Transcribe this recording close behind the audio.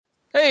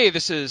Hey,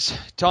 this is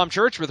Tom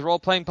Church with Role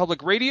Playing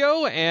Public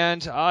Radio,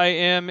 and I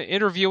am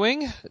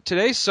interviewing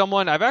today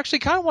someone I've actually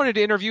kind of wanted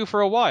to interview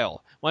for a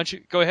while. Why don't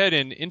you go ahead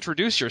and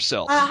introduce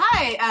yourself?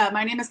 Hi,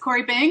 my name is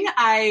Corey Bing.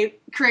 I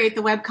create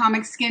the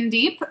webcomic Skin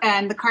Deep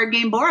and the card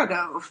game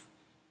Borogove.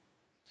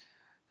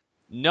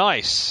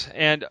 Nice.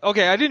 And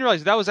okay, I didn't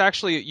realize that's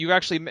actually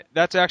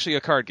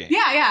a card game.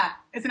 Yeah.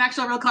 It's an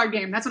actual real card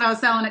game. That's what I was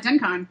selling at Gen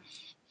Con.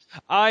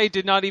 I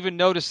did not even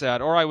notice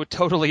that, or I would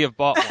totally have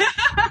bought one.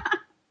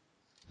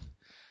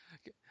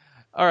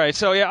 All right,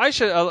 so yeah,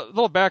 a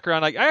little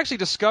background. I actually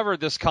discovered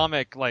this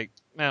comic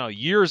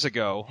years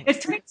ago.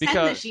 It's turning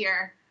 10 this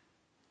year.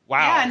 Wow.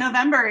 Yeah, in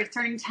November it's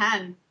turning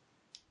 10.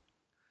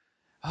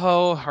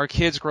 Oh, our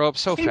kids grow up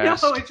so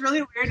fast. I know, it's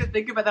really weird to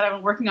think about that. I've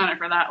been working on it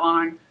for that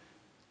long.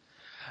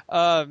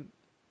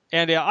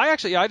 And yeah,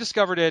 I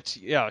discovered it.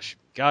 Yeah,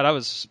 God, it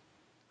was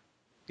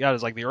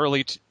like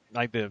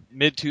the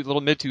mid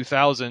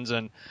 2000s,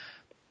 and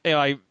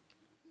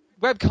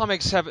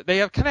webcomics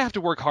have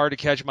to work hard to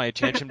catch my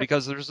attention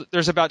because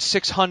there's about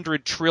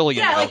 600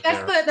 trillion. Yeah, out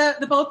that's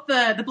there. both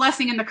the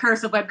blessing and the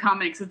curse of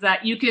webcomics is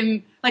that you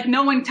can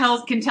no one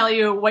can tell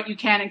you what you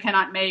can and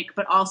cannot make,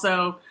 but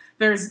also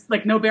there's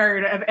no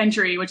barrier of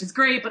entry, which is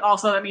great, but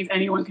also that means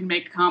anyone can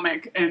make a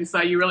comic, and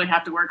so you really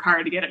have to work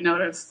hard to get it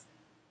noticed.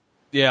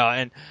 Yeah,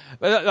 and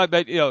but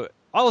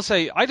I'll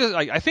say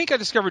I think I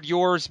discovered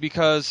yours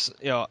because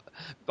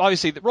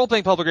obviously the Role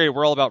Playing Public Radio,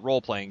 we're all about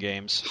role playing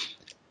games.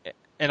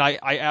 And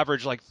I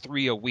average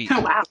 3 a week. Oh,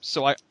 wow.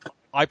 So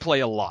I play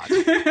a lot.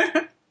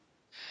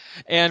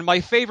 And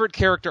my favorite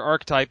character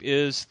archetype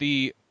is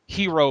the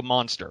hero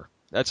monster.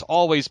 That's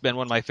always been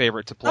one of my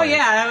favorite to play. Oh,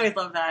 yeah, I always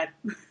love that.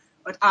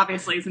 But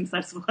obviously, since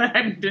that's what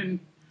I've been...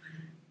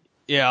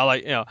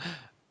 Yeah,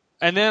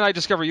 And then I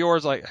discover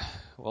yours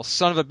well,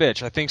 son of a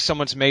bitch, I think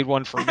someone's made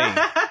one for me.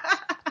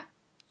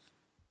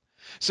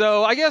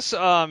 So I guess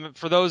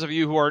for those of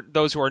you who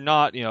are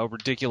not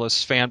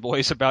ridiculous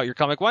fanboys about your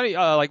comic, why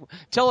don't you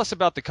tell us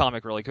about the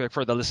comic really quick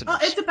for the listeners? Well,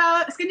 it's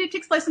about Skin Deep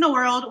takes place in a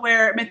world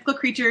where mythical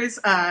creatures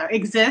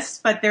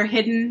exist, but they're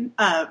hidden.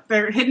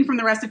 They're hidden from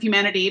the rest of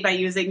humanity by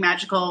using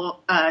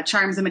magical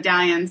charms and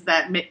medallions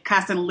that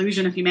cast an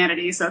illusion of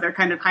humanity. So they're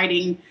kind of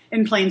hiding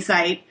in plain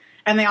sight,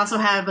 and they also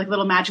have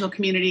little magical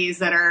communities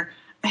that are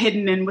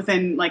hidden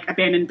within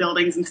abandoned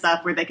buildings and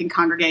stuff where they can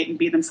congregate and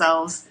be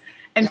themselves.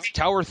 And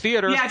Tower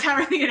Theater. Yeah,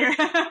 Tower Theater.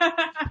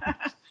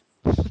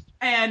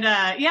 And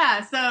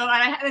so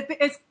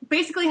it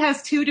basically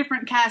has 2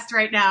 different casts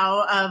right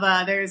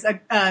now. There's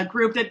a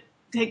group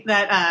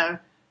that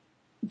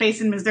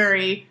based in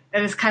Missouri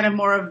that is kind of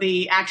more of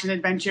the action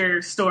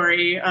adventure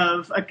story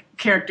of a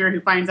character who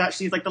finds out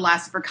she's the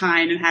last of her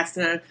kind and has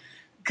to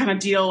kind of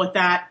deal with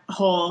that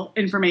whole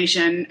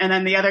information. And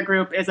then the other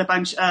group is a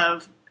bunch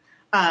of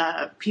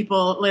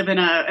people live in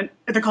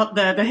they're called,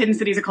 the hidden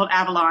cities are called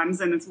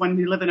Avalons, and it's one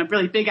who live in a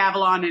really big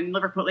Avalon in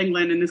Liverpool,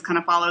 England, and this kind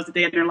of follows the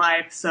day of their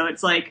life. So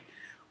it's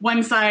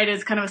one side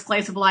is kind of a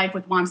slice of life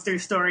with monster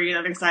story, the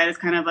other side is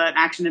kind of an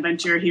action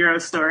adventure hero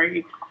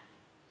story.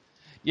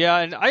 Yeah,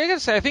 and I gotta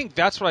say, I think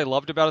that's what I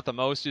loved about it the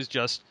most is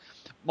just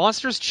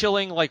monsters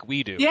chilling like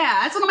we do. Yeah,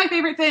 that's one of my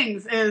favorite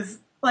things is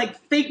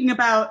thinking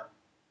about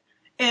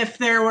if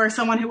there were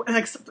someone who,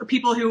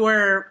 people who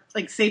were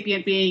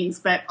sapient beings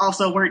but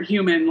also weren't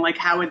human,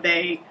 how would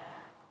they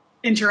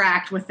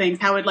interact with things?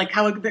 How would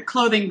the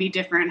clothing be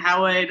different?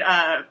 How would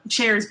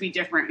chairs be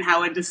different?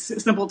 How would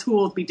just simple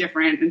tools be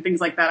different and things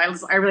like that?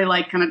 I really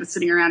like kind of just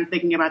sitting around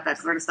thinking about that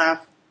sort of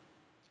stuff.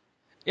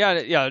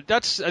 Yeah,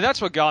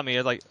 that's what got me.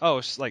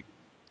 Because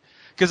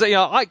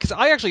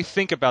I actually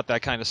think about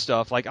that kind of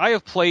stuff. I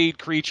have played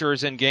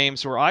creatures in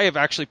games where I have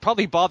actually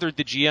probably bothered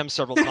the GM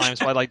several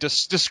times by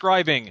just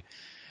describing,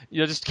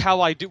 just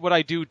how I do what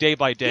I do day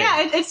by day.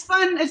 Yeah, it's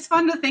fun. It's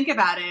fun to think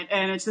about it,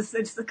 and it's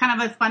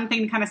kind of a fun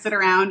thing to kind of sit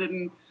around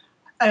and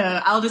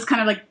I'll just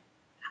kind of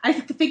I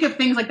think of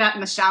things like that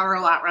in the shower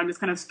a lot, where I'm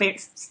just kind of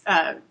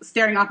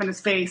staring off into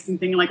space and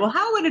thinking well,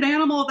 how would an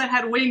animal that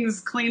had wings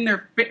clean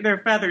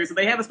their feathers? Do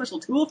they have a special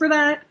tool for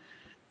that?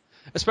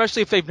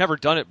 Especially if they've never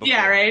done it before.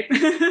 Yeah, right.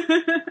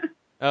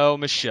 Oh,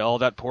 Michelle,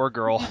 that poor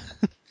girl.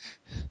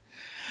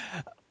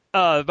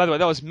 By the way,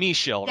 that was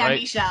Michelle, yeah, right?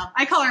 Yeah, Michelle.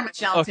 I call her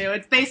Michelle, too.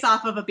 It's based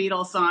off of a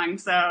Beatles song,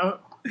 so...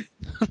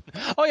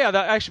 Oh, yeah,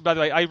 actually, by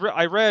the way,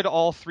 I read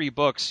all 3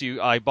 books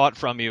I bought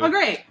from you. Oh,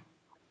 great.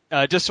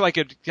 Just so I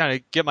could kind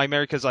of get my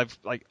memory, because I've,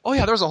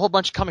 there's a whole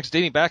bunch of comics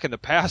dating back in the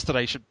past that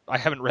I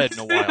haven't read in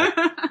a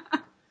while.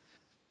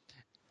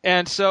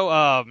 And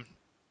so,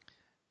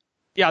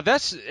 yeah,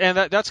 that's kind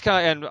of,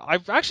 and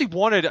I've actually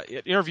wanted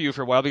to interview you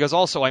for a while, because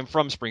also I'm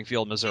from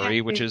Springfield,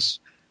 Missouri, which is...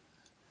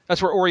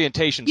 That's where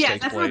Orientations takes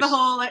place. That's where the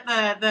whole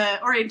the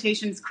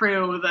Orientations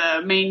crew,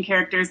 the main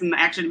characters in the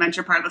action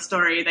adventure part of the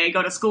story, they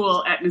go to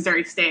school at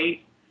Missouri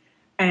State.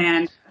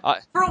 And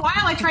for a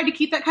while, I tried to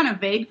keep that kind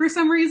of vague for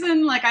some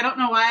reason. I don't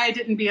know why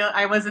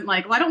I wasn't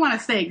well, I don't want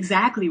to say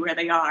exactly where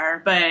they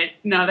are, but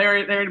no,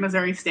 they're in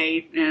Missouri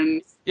State.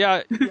 And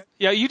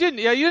you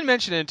didn't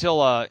mention it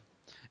until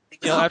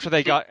after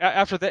they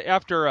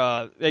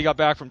got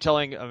back from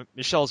telling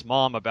Michelle's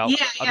mom about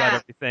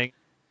everything,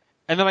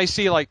 and then I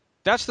see like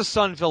that's the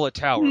Sun Villa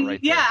Tower right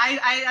there. Yeah,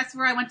 I that's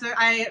where I went to.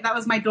 That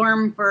was my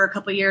dorm for a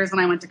couple of years when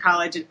I went to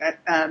college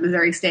at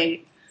Missouri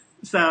State.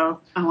 So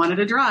I wanted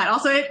to draw it.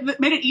 Also, it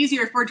made it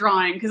easier for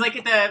drawing because, like,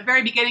 at the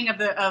very beginning of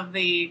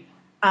the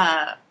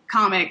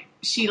comic,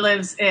 she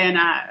lives in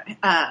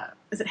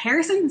is it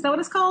Harrison? Is that what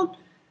it's called?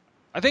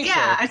 I think so.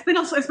 Yeah, it's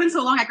been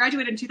so long. I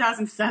graduated in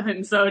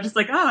 2007, so just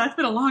like, oh, that's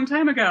been a long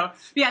time ago. But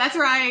yeah, that's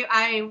where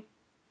I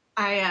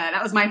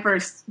that was my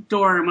first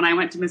dorm when I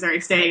went to Missouri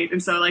State,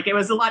 and so like it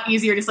was a lot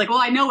easier. Just like, well,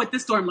 I know what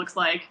this dorm looks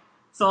like,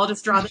 so I'll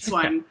just draw this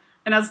one.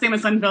 And that's the same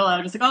with Sun Villa.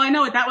 Just like, oh, I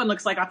know what that one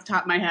looks like off the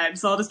top of my head,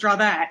 so I'll just draw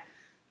that.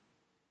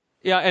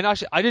 Yeah, and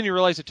actually, I didn't even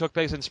realize it took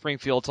place in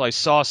Springfield until I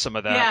saw some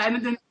of that.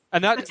 Yeah,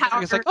 and that the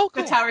tower, it's like, oh,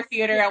 cool. The Tower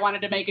Theater I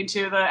wanted to make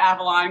into the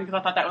Avalon because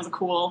I thought that was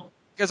cool.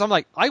 Because I'm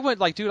like, I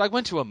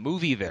went to a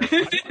movie there.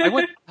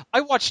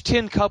 I watched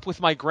Tin Cup with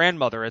my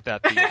grandmother at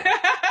that theater.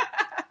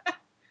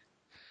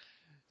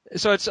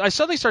 So I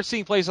suddenly start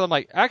seeing places. I'm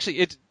like,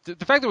 actually, the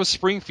fact that it was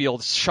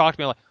Springfield shocked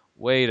me. I'm like,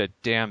 wait a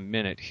damn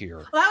minute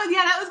here. Well,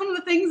 that was one of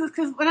the things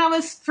because when I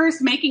was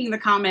first making the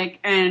comic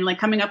and like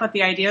coming up with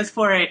the ideas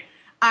for it,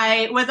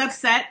 I was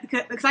upset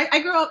because I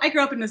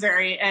grew up in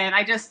Missouri and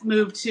I just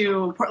moved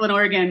to Portland,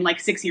 Oregon like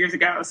 6 years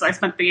ago. So I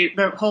spent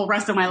the whole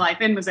rest of my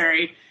life in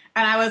Missouri.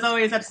 And I was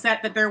always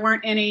upset that there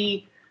weren't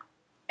any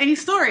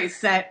stories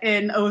set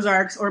in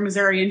Ozarks or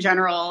Missouri in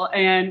general.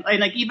 And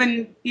like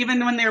even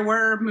when there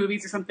were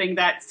movies or something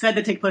that said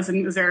to take place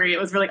in Missouri, it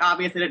was really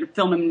obvious that it didn't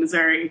film in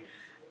Missouri.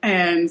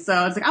 And so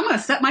I was like, I'm going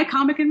to set my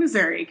comic in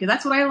Missouri because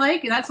that's what I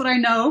like and that's what I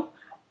know.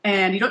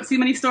 And you don't see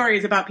many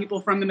stories about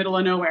people from the middle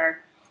of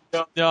nowhere.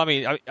 No, I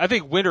mean, I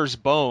think Winter's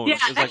Bones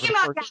is like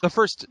the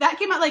first. That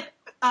came out like,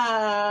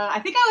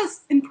 I think I was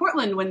in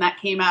Portland when that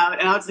came out.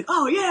 And I was like,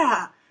 oh,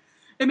 yeah.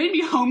 It made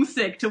me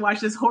homesick to watch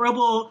this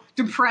horrible,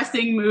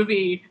 depressing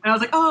movie. And I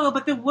was like, oh,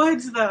 but the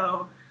woods,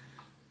 though.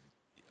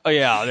 Oh,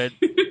 yeah. And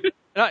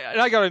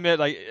I got to admit,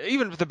 like,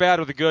 even with the bad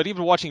or the good,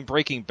 even watching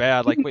Breaking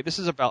Bad, like, wait, this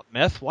is about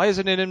meth? Why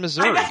isn't it in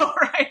Missouri? I know,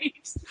 right?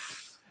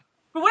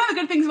 But one of the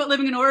good things about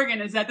living in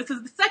Oregon is that this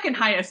is the second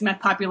highest meth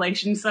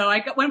population. So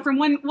I went from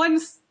one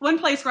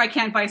place where I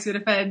can't buy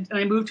Sudafed, and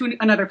I moved to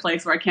another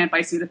place where I can't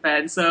buy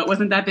Sudafed. So it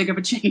wasn't that big of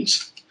a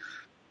change.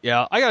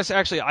 Yeah, I got to say,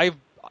 actually,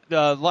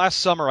 last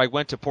summer I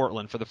went to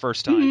Portland for the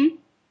first time. Mm-hmm.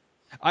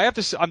 I have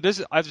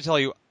to tell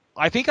you,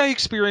 I think I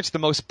experienced the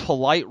most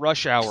polite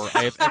rush hour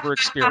I have ever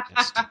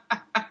experienced.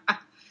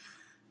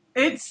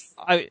 It's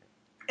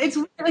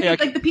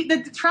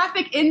the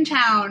traffic in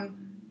town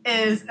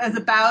is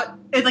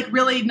like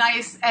really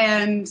nice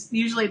and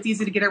usually it's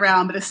easy to get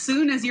around. But as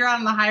soon as you're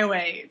on the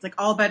highway, it's like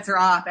all bets are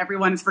off.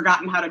 Everyone's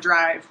forgotten how to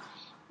drive.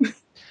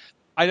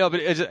 I know,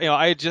 but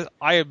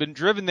I have been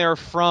driven there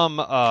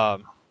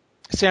from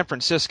San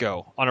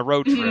Francisco on a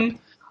road trip. Mm-hmm.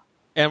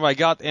 And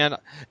when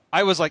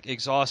I was like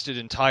exhausted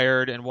and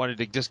tired and wanted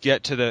to just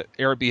get to the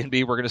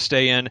Airbnb we're going to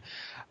stay in.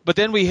 But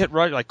then we hit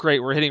great,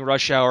 we're hitting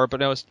rush hour, but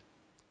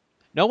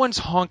no one's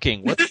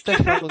honking. What the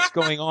hell is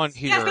going on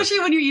here? Yeah, especially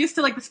when you're used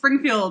to like the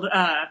Springfield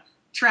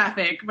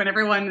traffic, when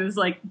everyone is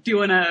like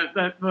doing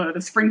the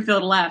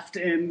Springfield left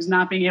and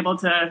not being able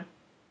to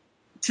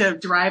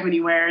drive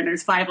anywhere, and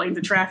there's 5 lanes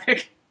of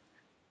traffic.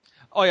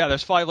 Oh yeah,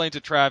 there's 5 lanes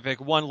of traffic.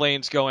 One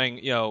lane's going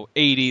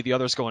 80, the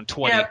other's going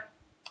 20. Yep.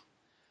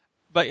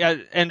 But yeah,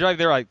 and driving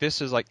there like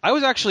this is like I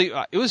was actually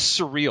it was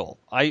surreal.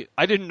 I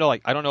didn't know I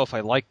don't know if I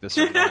like this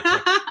or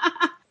not.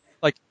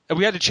 Like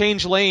we had to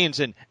change lanes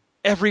and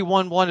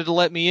everyone wanted to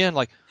let me in.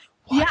 Like,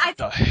 what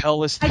the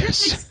hell is this? I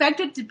just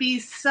expected to be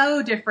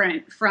so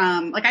different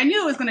from I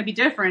knew it was going to be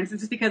different.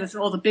 It's just because it's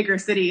a bigger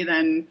city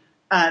than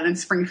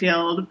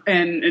Springfield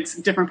and it's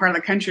a different part of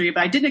the country.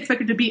 But I didn't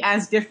expect it to be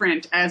as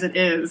different as it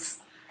is.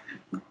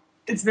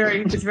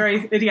 There's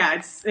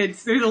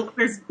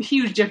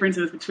huge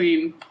differences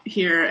between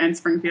here and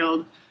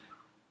Springfield.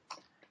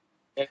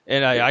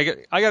 And I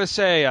got to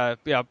say,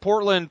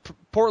 Portland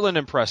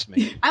impressed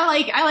me. I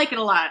like it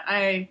a lot.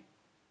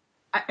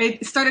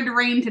 It started to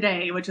rain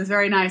today, which was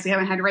very nice. We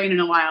haven't had rain in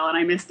a while, and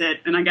I missed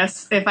it. And I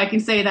guess if I can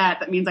say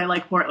that means I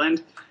like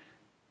Portland.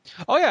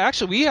 Oh yeah,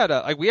 actually, we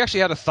actually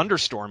had a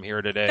thunderstorm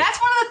here today. That's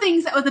one of the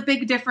things that was a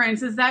big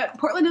difference is that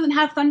Portland doesn't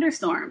have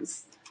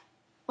thunderstorms.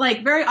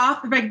 Like very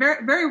often, like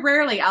very very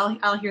rarely,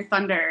 I'll hear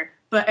thunder.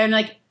 But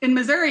like in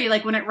Missouri,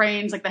 like when it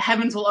rains, like the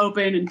heavens will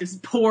open and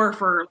just pour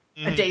for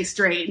a day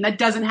straight, and that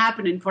doesn't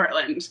happen in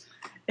Portland.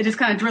 It just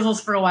kind of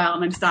drizzles for a while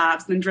and then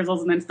stops, and then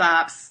drizzles and then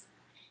stops.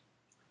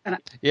 And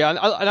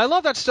I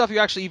love that stuff you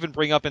actually even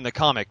bring up in the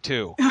comic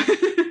too.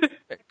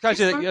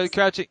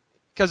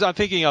 Because I'm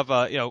thinking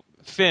of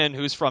Finn,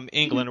 who's from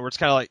England, where it's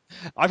kind of like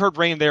I've heard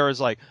rain there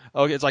is like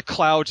it's like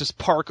clouds just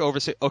park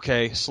over. Say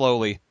okay,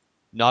 slowly,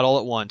 not all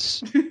at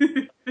once.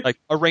 Like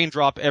a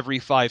raindrop every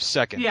 5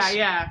 seconds.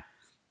 Yeah.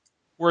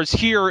 Whereas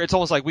here, it's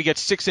almost like we get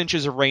 6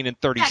 inches of rain in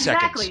 30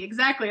 seconds.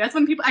 Exactly. That's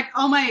when people,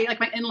 all my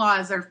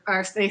in-laws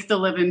they still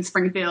live in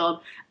Springfield,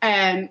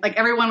 and like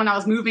everyone when I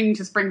was moving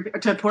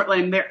to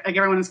Portland,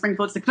 everyone in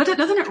Springfield's like, but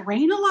doesn't it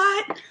rain a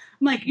lot? I'm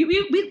like, you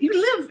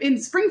live in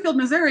Springfield,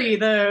 Missouri,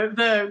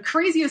 the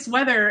craziest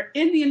weather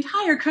in the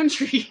entire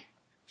country.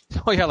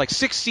 Oh yeah, like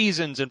 6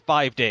 seasons in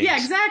 5 days. Yeah,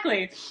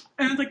 exactly.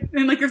 And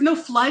it's like there's no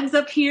floods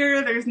up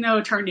here. There's no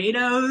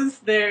tornadoes.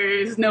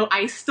 There's no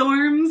ice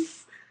storms.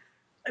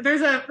 There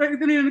could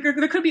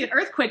be an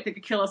earthquake that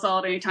could kill us all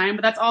at any time,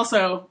 but that's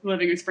also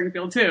living in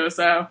Springfield too.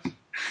 So,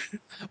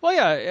 well,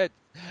 yeah,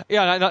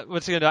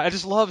 once again, I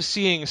just love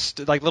seeing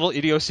like little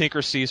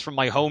idiosyncrasies from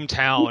my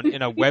hometown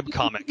in a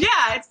webcomic.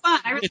 Yeah, it's fun.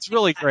 It's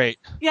really great.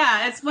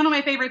 Yeah, it's one of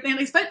my favorite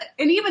things.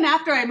 And even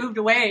after I moved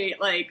away,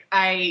 like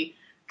I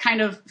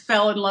kind of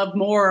fell in love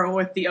more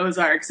with the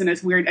Ozarks and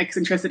its weird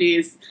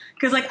eccentricities.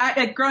 Because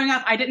like growing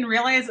up, I didn't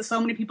realize that so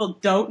many people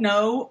don't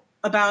know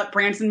about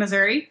Branson,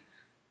 Missouri.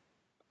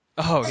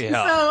 Oh, yeah.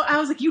 So I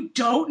was like, you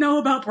don't know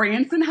about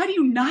Branson? How do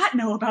you not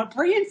know about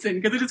Branson?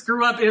 Because I just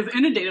grew up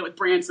inundated with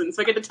Branson.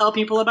 So I get to tell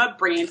people about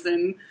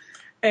Branson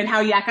and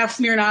how Yakov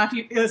Smirnoff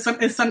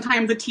is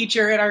sometimes a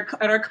teacher at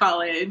our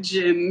college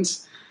and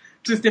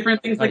just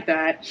different things like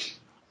that.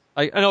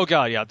 Oh,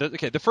 God, yeah.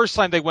 The first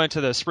time they went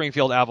to the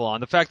Springfield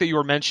Avalon, the fact that you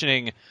were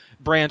mentioning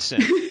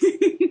Branson,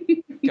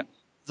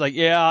 it's like,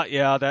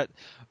 yeah, that,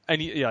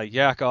 and yeah,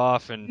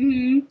 Yakov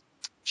and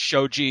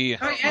Shoji.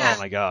 Oh, yeah. Oh,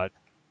 my God.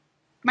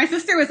 My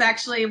sister was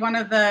actually one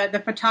of the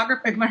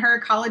photographers. Her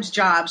college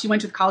job, she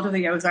went to the College of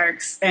the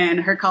Ozarks, and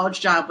her college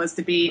job was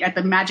to be at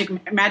the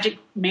Magic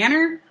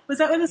Manor. Was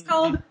that what it's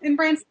called in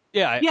Branson?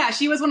 Yeah. Yeah,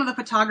 she was one of the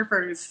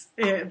photographers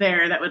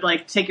there that would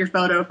like take your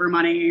photo for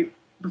money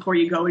before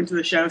you go into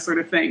the show, sort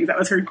of thing. That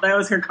was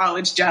her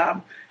college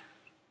job.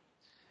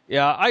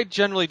 Yeah, I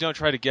generally don't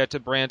try to get to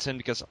Branson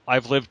because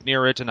I've lived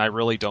near it and I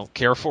really don't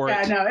care for it.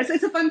 Yeah, no, it's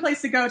a fun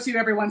place to go to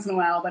every once in a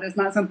while, but it's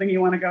not something you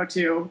want to go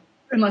to.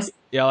 Unless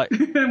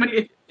when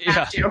you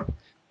have to.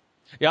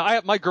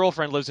 Yeah, my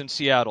girlfriend lives in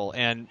Seattle,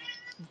 and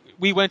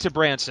we went to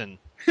Branson,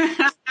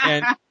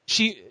 and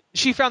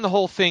she found the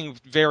whole thing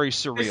very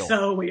surreal.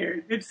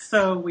 It's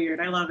so weird.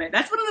 I love it.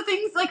 That's one of the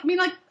things. Like, I mean,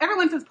 like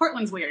everyone says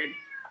Portland's weird,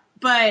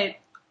 but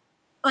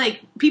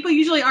like people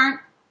usually aren't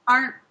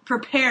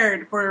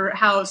prepared for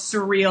how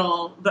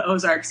surreal the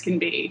Ozarks can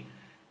be.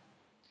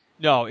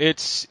 No,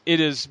 it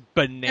is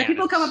bananas. And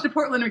people come up to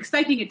Portland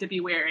expecting it to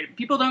be weird.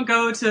 People don't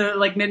go to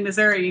like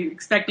mid-Missouri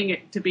expecting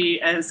it to be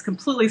as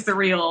completely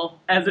surreal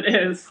as it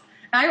is.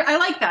 And I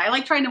like that. I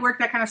like trying to work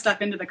that kind of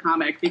stuff into the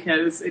comic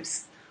because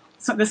there's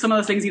some of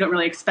those things you don't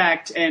really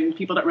expect and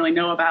people don't really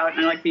know about. And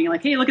I like being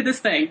like, hey, look at this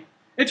thing.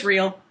 It's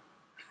real.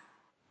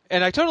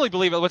 And I totally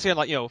believe it. Once again,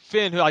 like,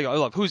 Finn, who I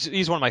love,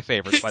 he's one of my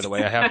favorites, by the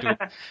way. I have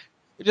to.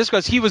 Just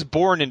because he was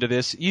born into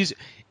this,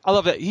 I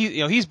love that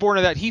he's born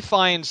into that. He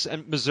finds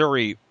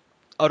Missouri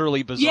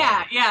utterly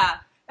bizarre. Yeah.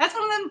 That's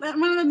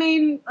one of the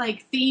main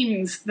like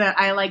themes that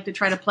I like to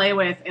try to play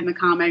with in the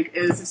comic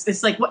is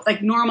it's like what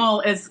like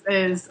normal is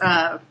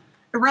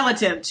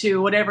relative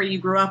to whatever you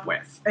grew up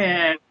with.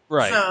 And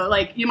right. So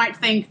like you might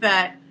think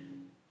that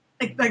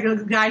like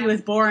a guy who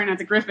was born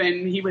as a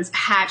griffin, he was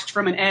hatched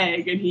from an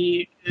egg and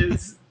he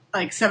is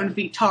like 7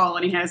 feet tall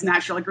and he has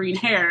natural green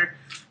hair,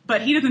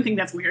 but he doesn't think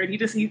that's weird.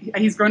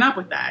 He's grown up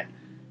with that.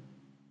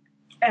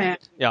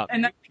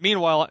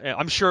 Meanwhile,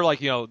 I'm sure, like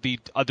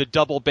the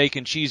double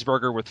bacon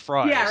cheeseburger with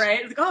fries. Yeah, right.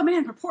 It's like, oh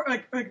man,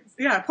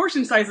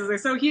 portion sizes are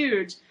so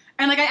huge.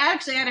 And like I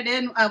actually added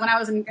in when I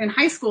was in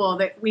high school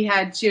that we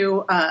had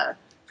two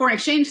foreign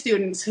exchange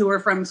students who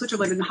were from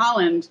Switzerland and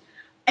Holland,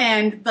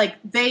 and like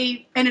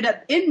they ended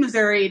up in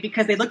Missouri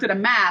because they looked at a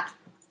map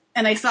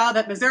and they saw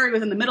that Missouri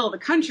was in the middle of the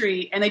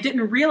country, and they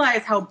didn't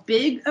realize how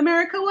big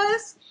America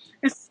was.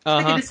 They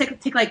could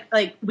just take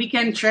like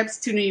weekend trips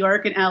to New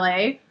York and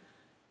LA.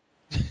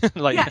 It's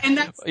like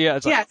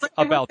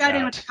about that.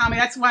 In with the comic.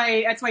 That's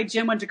why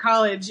Jim went to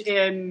college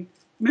in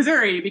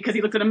Missouri, because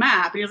he looked at a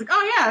map and he was like,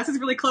 oh yeah, this is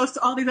really close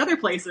to all these other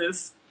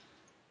places.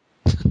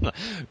 No.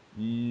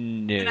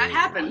 And that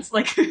happens.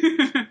 Like.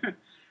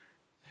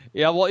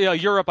 Yeah, well,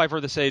 Europe, I've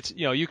heard this say, it's,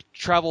 you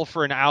travel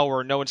for an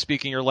hour, no one's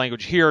speaking your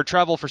language. Here,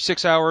 travel for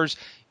 6 hours,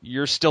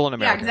 you're still in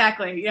America. Yeah,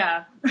 exactly,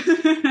 yeah.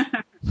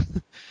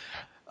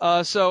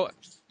 So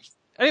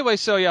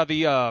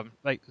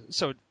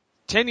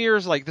 10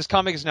 years, like, this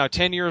comic is now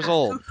 10 years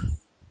old.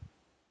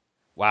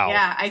 Wow.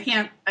 Yeah, I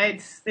can't,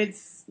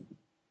 it's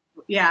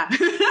yeah.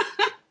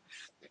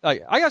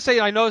 Like, I gotta say,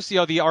 I noticed,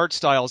 the art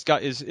style I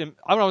don't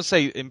want to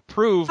say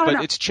improved,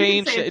 but it's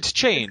changed. It's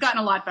changed. It's gotten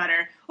a lot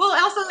better. Well,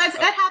 also,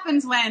 that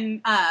happens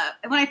when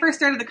I first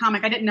started the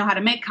comic, I didn't know how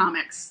to make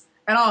comics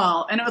at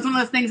all. And it was one of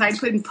those things I'd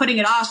been putting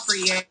it off for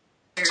years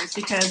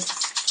because,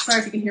 sorry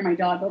if you can hear my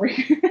dog over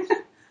here.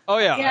 Oh,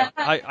 yeah.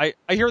 I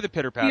hear the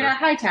pitter-patter. Yeah,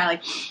 hi, Tally.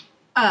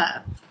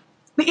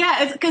 But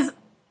yeah, it's because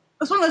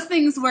it's one of those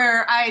things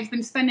where I've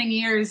been spending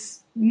years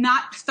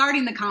not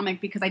starting the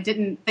comic because I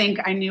didn't think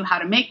I knew how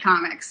to make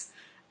comics.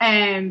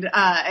 And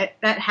that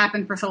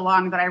happened for so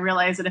long that I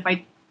realized that if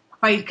I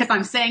I kept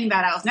on saying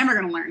that, I was never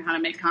going to learn how to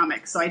make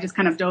comics. So I just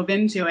kind of dove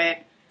into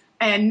it.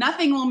 And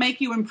nothing will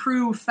make you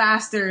improve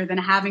faster than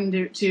having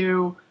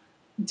to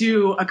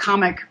do a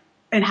comic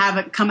and have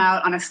it come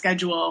out on a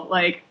schedule.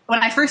 Like when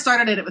I first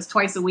started it was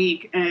twice a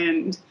week,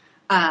 and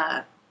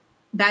I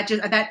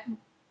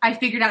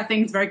figured out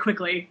things very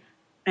quickly,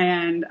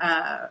 and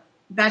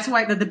that's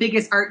why the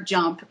biggest art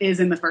jump is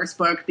in the first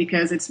book,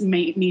 because it's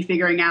me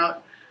figuring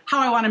out how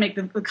I want to make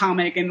the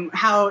comic and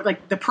how,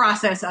 like, the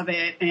process of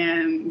it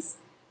and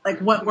like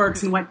what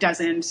works and what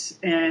doesn't,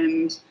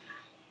 and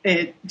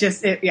I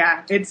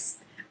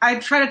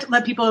try to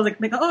let people like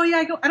oh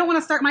yeah, I don't want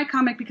to start my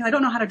comic because I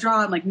don't know how to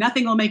draw. I'm like,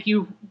 nothing will make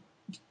you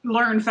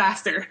learn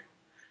faster.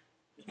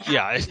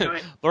 Yeah,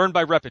 learn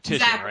by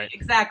repetition, right?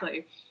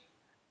 Exactly.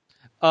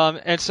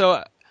 And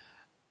so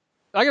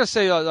I gotta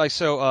say,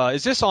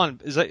 is this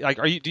on? Is that like?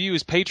 Do you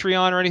use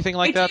Patreon or anything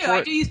like that?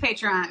 I do use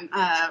Patreon.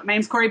 My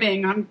name's Corey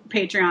Bing on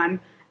Patreon,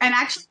 and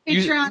actually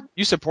Patreon.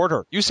 You support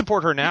her. You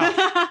support her now.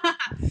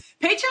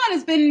 Patreon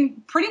has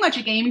been pretty much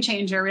a game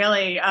changer,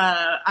 really.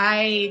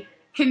 I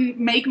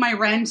can make my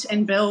rent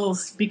and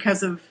bills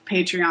because of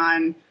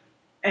Patreon,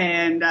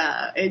 and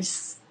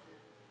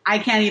I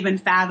can't even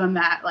fathom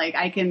that. Like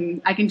I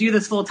can do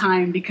this full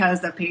time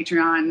because of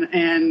Patreon,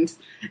 and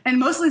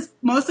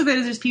most of it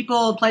is just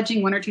people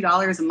pledging $1 or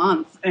 $2 a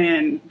month,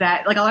 and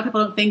that, like, a lot of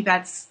people don't think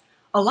that's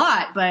a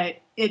lot, but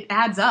it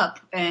adds up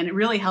and it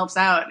really helps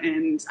out.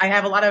 And I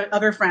have a lot of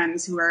other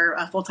friends who are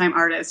full-time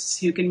artists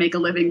who can make a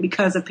living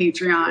because of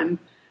Patreon.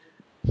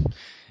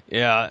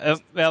 Yeah,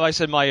 well, I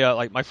said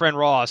my friend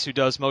Ross, who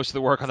does most of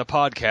the work on the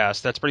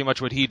podcast, that's pretty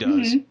much what he does.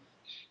 Mm-hmm.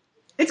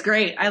 It's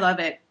great. I love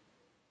it.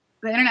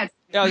 The internet.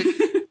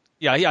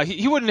 Yeah.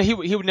 He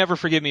would never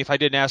forgive me if I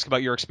didn't ask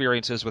about your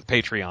experiences with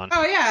Patreon.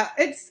 Oh yeah,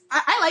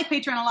 I like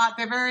Patreon a lot.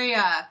 They're very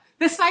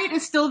the site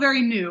is still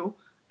very new,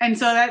 and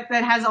so that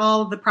has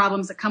all the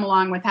problems that come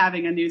along with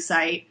having a new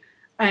site.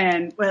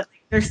 And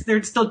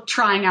they're still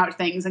trying out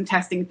things and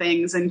testing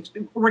things and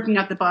working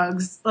out the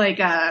bugs. Like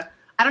I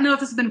don't know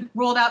if this has been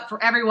rolled out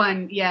for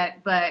everyone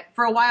yet, but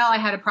for a while I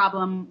had a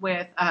problem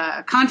with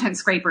content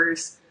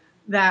scrapers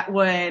that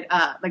would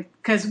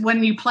because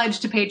when you pledge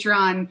to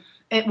Patreon,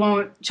 it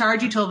won't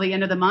charge you till the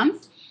end of the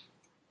month.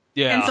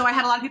 Yeah. And so I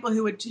had a lot of people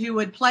who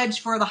would pledge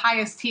for the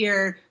highest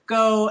tier,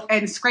 go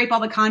and scrape all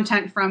the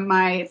content from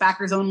my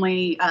backers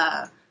only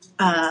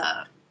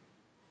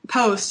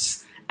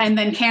posts, and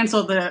then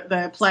cancel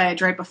the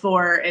pledge right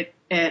before it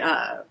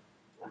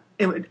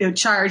would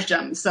charge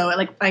them. So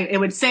it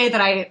would say that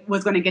I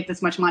was going to get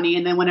this much money,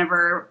 and then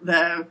whenever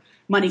the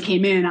money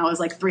came in, I was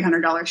like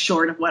 $300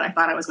 short of what I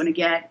thought I was going to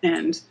get.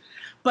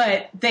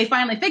 But they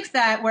finally fixed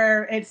that,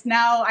 where it's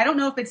now, I don't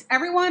know if it's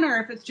everyone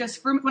or if it's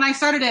just when I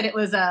started it, it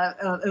was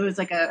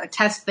like a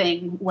test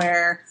thing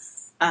where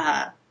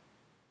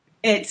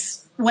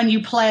it's when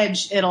you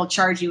pledge, it'll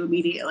charge you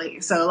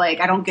immediately. So like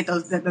I don't get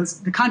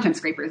the content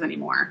scrapers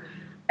anymore.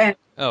 And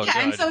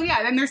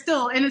and there's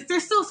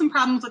still some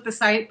problems with the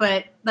site,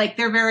 but like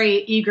they're very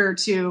eager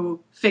to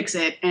fix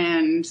it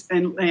and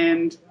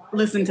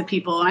listen to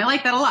people, and I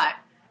like that a lot.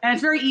 And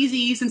it's very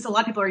easy, since a lot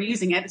of people are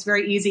using it. It's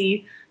very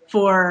easy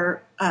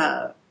for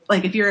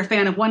like if you're a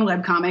fan of one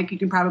webcomic, you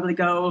can probably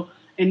go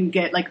and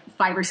get like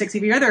 5 or 6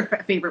 of your other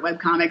favorite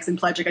webcomics and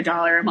pledge like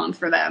 $1 a month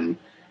for them.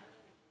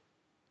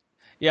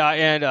 Yeah,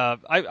 and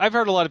I've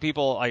heard a lot of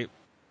people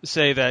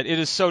say that it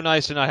is so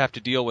nice to not have to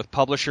deal with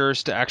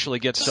publishers to actually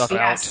get stuff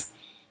out.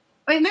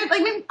 I mean,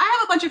 I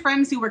have a bunch of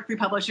friends who work through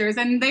publishers,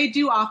 and they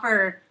do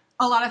offer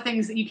a lot of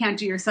things that you can't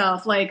do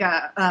yourself. Like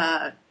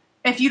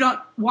if you don't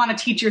want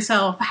to teach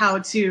yourself how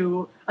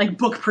to like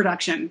book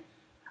production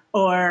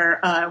or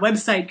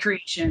website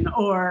creation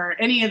or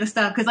any of the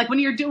stuff, because like when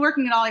you're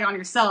working it all on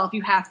yourself,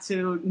 you have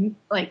to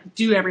like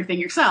do everything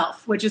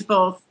yourself, which is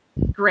both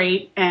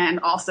great, and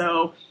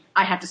also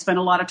I have to spend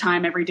a lot of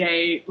time every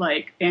day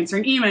like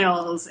answering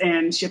emails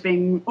and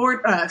shipping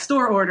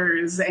store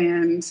orders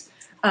and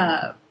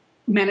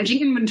managing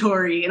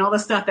inventory and all the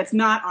stuff that's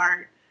not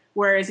art.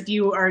 Whereas if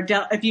you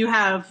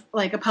have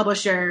like a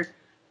publisher,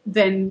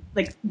 then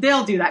like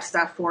they'll do that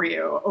stuff for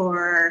you,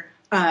 or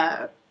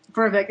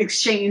for the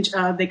exchange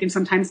of, they can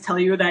sometimes tell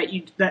you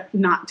that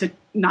not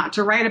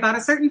to write about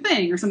a certain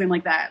thing or something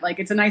like that. Like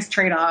it's a nice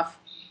trade-off.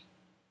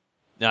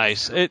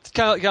 Nice. It's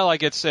kind of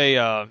like it's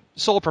a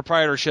sole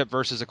proprietorship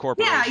versus a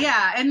corporation.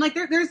 Yeah, and like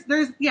there's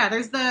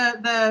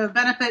the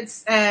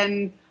benefits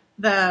and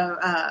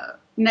the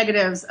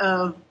negatives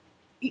of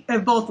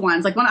both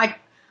ones. Like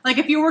like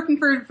if you're working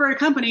for a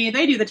company,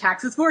 they do the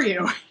taxes for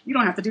you. You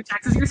don't have to do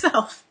taxes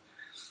yourself.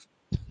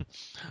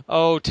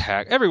 Oh,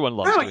 tax! Everyone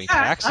loves doing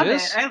taxes. I love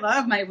it. I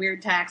love my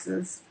weird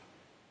taxes.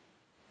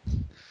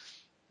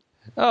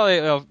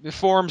 Oh,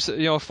 forms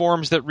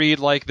that read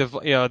like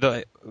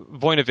the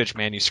Voinovich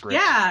manuscript.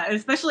 Yeah,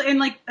 especially in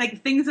like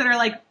things that are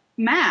like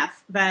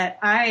math that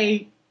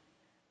I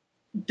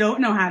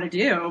don't know how to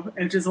do,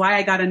 which is why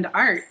I got into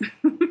art.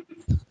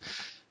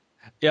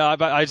 Yeah,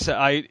 but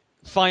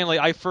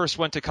I first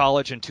went to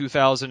college in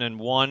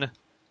 2001,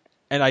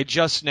 and I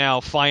just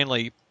now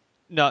finally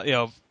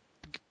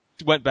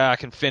went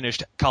back and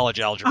finished college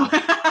algebra.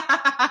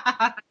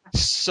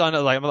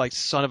 I'm like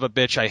son of a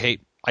bitch.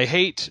 I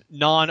hate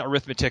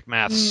non-arithmetic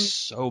math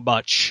so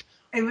much.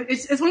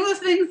 It's one of those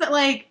things that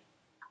like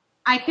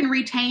I can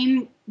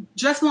retain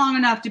just long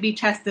enough to be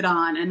tested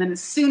on, and then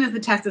as soon as the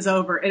test is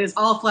over, it is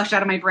all flushed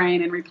out of my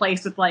brain and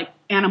replaced with like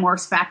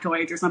Animorphs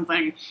factoids or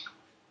something.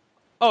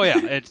 Oh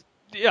yeah,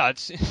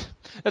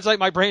 it's like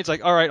my brain's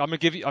like, all right,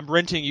 I'm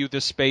renting you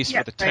this space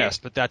for the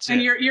test, but that's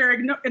and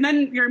it. And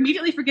then you're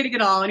immediately forgetting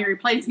it all, and you're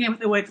replacing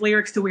it with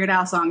lyrics to Weird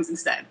Al songs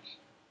instead.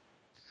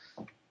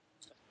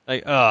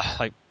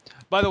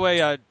 By the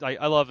way,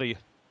 I love the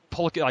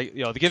Polka,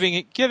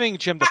 the giving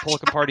Jim the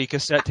Polka Party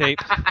cassette tape.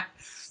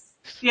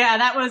 Yeah,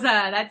 that was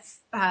that's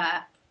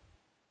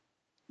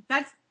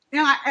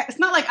it's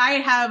not like I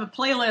have a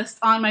playlist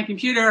on my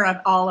computer of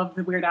all of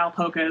the Weird Al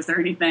polkas or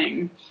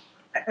anything.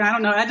 I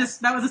don't know. That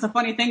was just a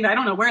funny thing. I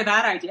don't know where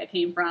that idea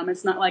came from.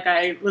 It's not like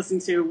I listen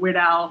to Weird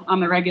Al on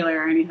the regular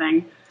or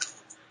anything.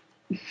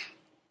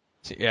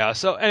 Yeah.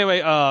 So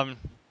anyway, I'll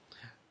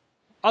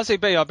say,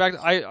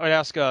 I'd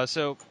ask.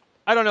 So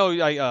I don't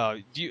know.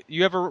 Do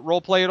you ever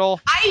role play at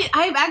all?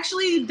 I've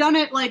actually done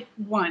it like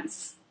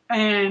once,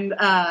 and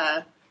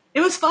it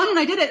was fun when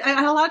I did it. I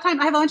had a lot of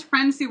time. I have a bunch of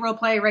friends who role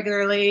play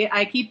regularly.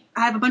 I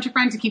have a bunch of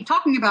friends who keep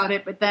talking about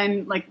it, but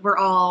then like we're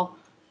all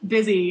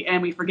busy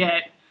and we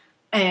forget.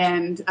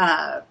 And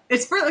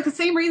it's for like the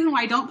same reason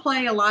why I don't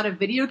play a lot of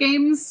video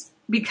games,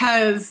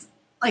 because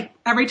like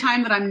every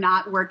time that I'm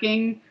not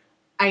working,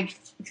 I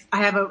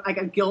have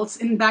a guilt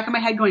in the back of my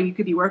head going, you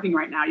could be working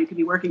right now. You could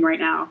be working right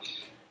now.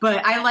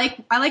 But I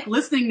like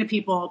listening to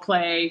people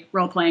play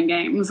role-playing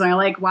games. And I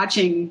like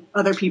watching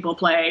other people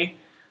play.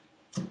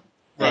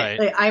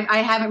 Right. I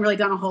haven't really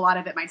done a whole lot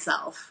of it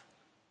myself.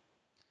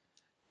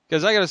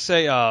 Because I gotta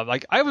say,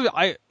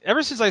 I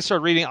ever since I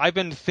started reading, I've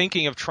been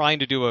thinking of trying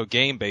to do a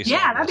game based.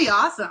 Yeah, that'd be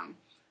awesome.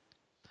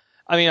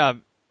 I mean,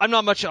 I'm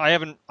not much.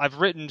 I've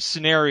written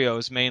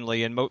scenarios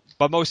mainly,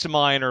 but most of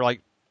mine are like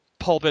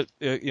pulpit,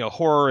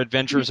 horror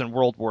adventures in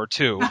World War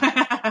II.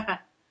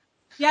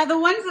 Yeah, the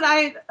ones that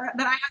I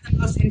have the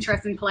most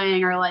interest in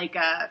playing are like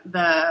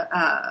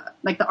the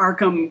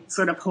Arkham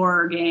sort of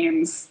horror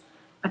games.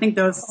 I think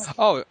those.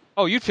 Oh,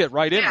 you'd fit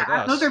right in with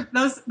us.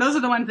 Those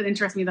are the ones that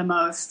interest me the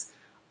most.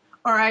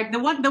 All right, the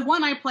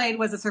one I played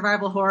was a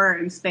survival horror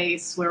in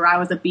space where I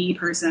was a bee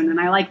person, and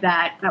I liked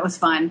that. That was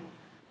fun.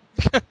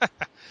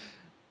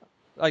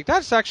 Like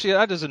that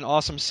is an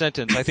awesome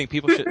sentence. I think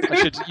people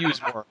should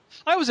use more.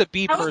 I was a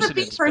bee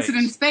person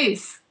in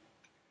space.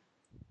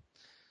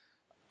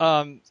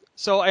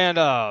 So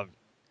I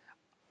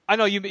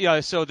know you.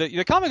 Yeah. So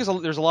the comic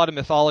there's a lot of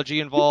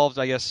mythology involved.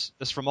 I guess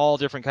it's from all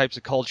different types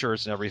of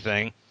cultures and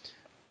everything.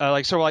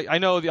 I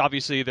know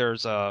obviously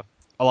there's a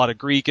lot of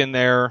Greek in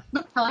there.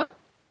 Hello.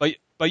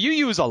 But you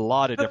use a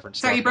lot of different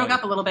stuff. Sorry, you broke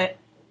up a little bit.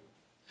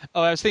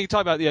 Oh, I was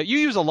talking about you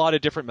use a lot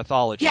of different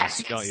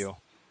mythologies, don't you?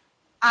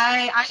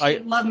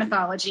 I love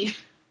mythology.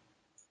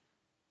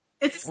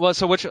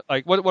 So what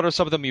are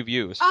some of them you've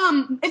used?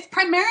 It's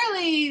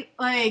primarily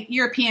like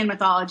European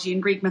mythology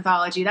and Greek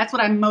mythology. That's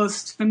what I'm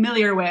most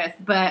familiar with.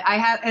 But I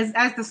have,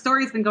 as the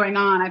story's been going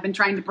on, I've been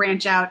trying to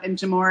branch out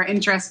into more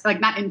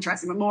not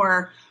interesting, but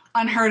more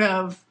unheard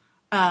of,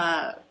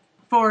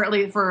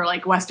 for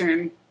like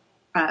Western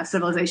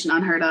civilization,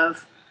 unheard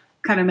of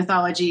kind of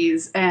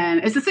mythologies.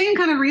 And it's the same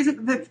kind of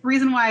reason. The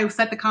reason why I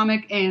set the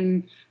comic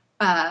in,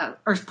 or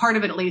part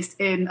of it at least,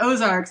 in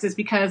Ozarks is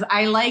because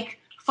I like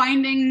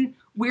finding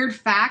weird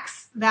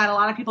facts that a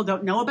lot of people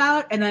don't know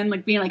about, and then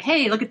like being like,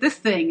 hey, look at this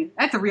thing.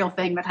 That's a real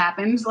thing that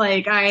happened.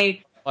 Like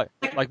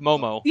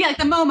Momo. Yeah, like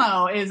the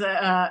Momo is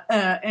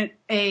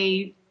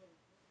a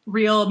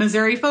real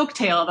Missouri folk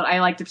tale that I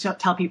like to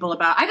tell people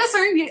about. I just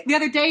learned the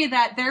other day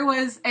that there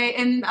was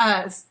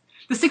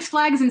the Six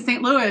Flags in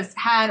St. Louis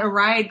had a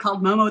ride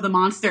called Momo the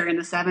Monster in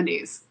the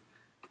 70s.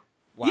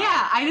 Wow.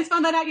 Yeah, I just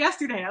found that out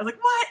yesterday. I was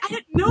like, what? I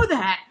didn't know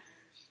that.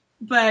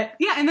 But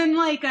yeah, and then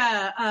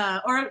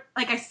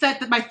I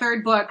set my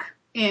third book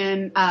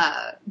in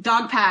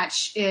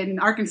Dogpatch in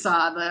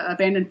Arkansas, the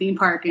abandoned theme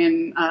park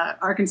in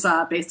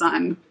Arkansas, based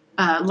on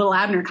Little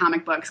Abner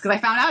comic books, because I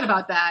found out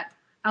about that.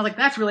 I was like,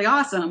 that's really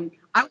awesome.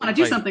 I want to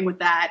do something with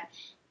that.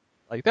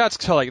 That's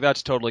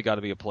totally got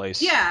to be a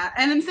place. Yeah,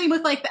 and then same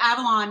with like the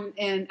Avalon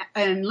in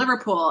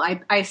Liverpool.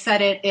 I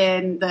set it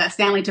in the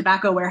Stanley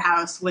Tobacco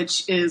Warehouse,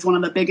 which is one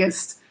of the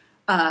biggest.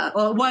 It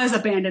was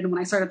abandoned when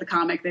I started the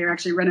comic. They're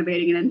actually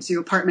renovating it into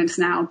apartments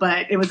now,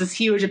 but it was this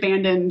huge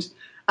abandoned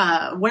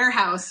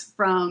warehouse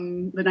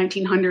from the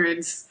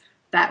 1900s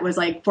that was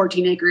like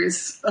 14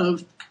 acres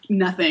of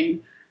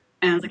nothing.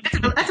 And I was like,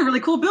 that's a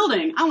really cool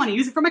building. I want to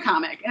use it for my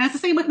comic. And it's the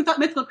same with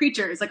mythical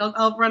creatures. Like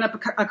I'll run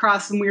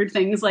across some weird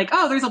things like,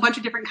 oh, there's a bunch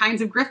of different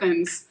kinds of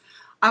griffins.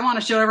 I want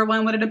to show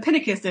everyone what an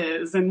Epicus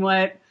is and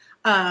what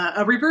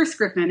a reverse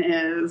griffin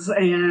is,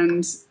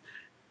 and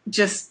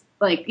just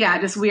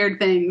weird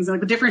things,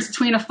 like the difference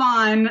between a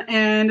faun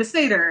and a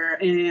satyr,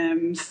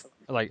 and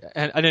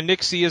a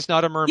nixie is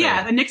not a mermaid.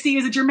 Yeah, the nixie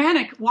is a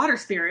Germanic water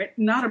spirit,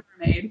 not a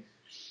mermaid.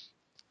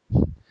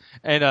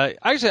 And I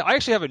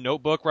actually have a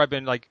notebook where I've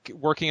been like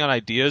working on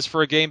ideas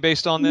for a game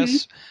based on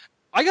this.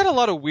 I got a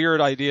lot of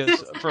weird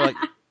ideas for like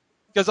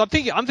because I'm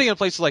thinking of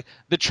places like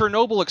the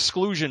Chernobyl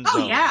exclusion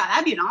zone. Oh yeah,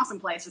 that'd be an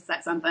awesome place to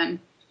set something.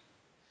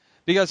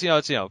 Because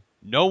it's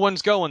no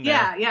one's going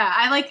there. Yeah.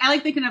 I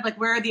like thinking of like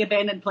where the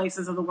abandoned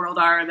places of the world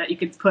are that you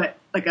could put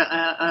like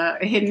a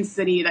hidden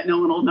city that no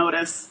one will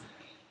notice.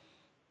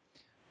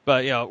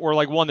 But or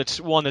like one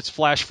that's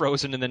flash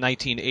frozen in the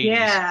 1980s.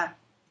 Yeah.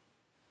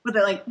 With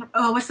it like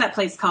what's that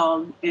place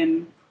called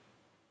in?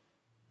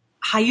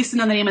 I used to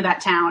know the name of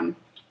that town.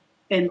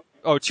 In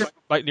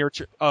right near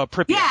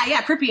Pripyat.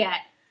 Yeah, Pripyat.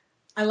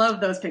 I love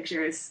those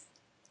pictures.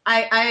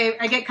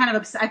 I get kind of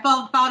upset. I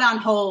fall down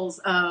holes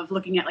of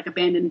looking at like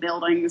abandoned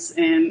buildings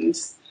and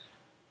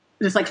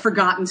just like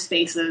forgotten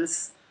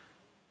spaces.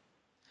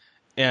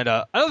 And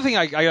another thing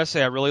I gotta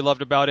say I really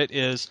loved about it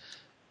is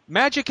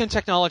magic and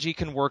technology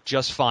can work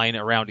just fine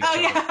around each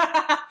other.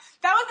 Yeah.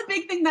 That was the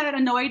big thing that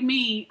annoyed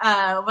me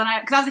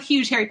because I was a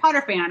huge Harry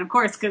Potter fan, of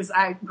course, because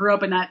I grew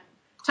up in that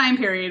time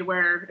period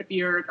where if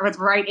you're the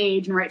right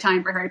age and right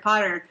time for Harry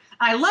Potter,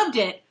 I loved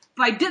it,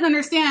 but I didn't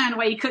understand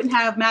why you couldn't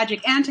have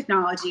magic and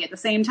technology at the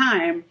same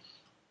time.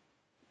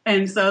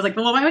 And so I was like,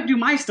 well, if I do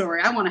my story,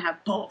 I want to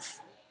have both.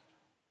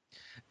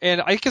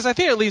 And because I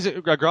think it leads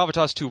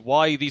gravitas to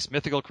why these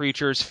mythical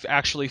creatures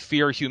actually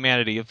fear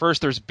humanity. At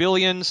first, there's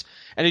billions,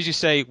 and as you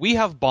say, we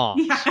have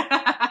bombs.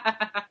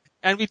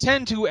 And we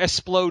tend to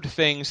explode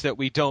things that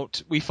we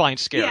find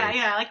scary.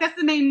 Yeah. Like that's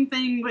the main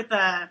thing with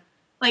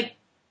like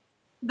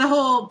the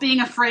whole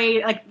being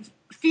afraid, like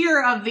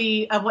fear of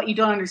what you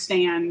don't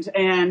understand.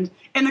 And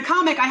in the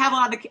comic, I have a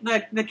lot of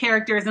the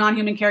characters, the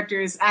non-human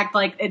characters, act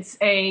like it's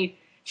a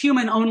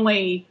human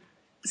only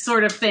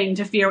sort of thing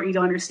to fear what you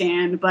don't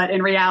understand. But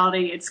in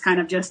reality, it's kind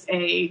of just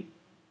a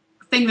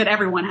thing that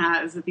everyone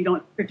has. If you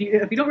don't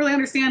really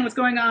understand what's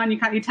going on,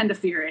 you tend to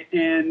fear it.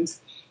 And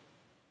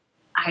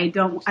I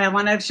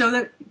want to show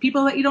that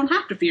people that you don't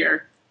have to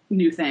fear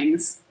new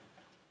things.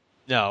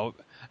 No,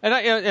 and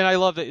I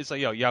love that it's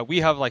like we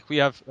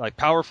have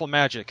powerful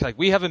magic. Like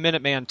we have a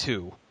Minuteman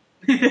too.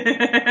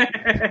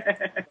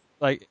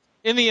 Like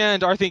in the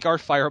end, I think our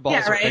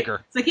fireballs are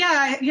bigger. It's like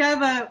you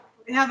have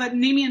a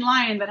Nemean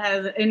lion that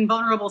has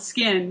invulnerable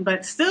skin,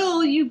 but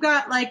still you've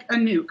got like a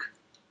nuke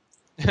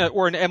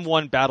or an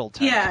M1 battle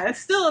tank. Yeah, it's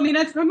still. I mean,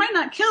 it might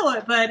not kill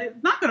it, but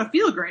it's not going to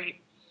feel great.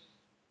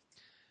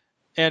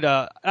 And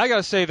I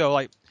gotta say though,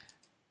 like,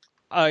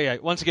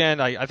 once again,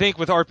 I think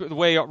with the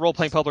way Role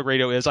Playing Public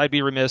Radio is, I'd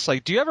be remiss.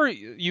 Like, do you ever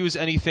use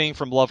anything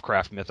from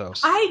Lovecraft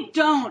mythos? I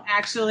don't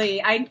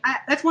actually. I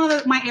that's one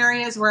of my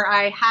areas where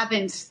I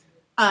haven't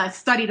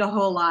studied a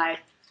whole lot,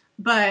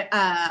 but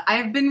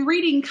I've been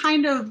reading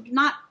kind of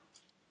not.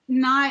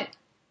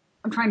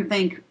 I'm trying to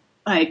think.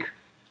 Like,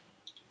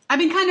 I've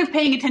been kind of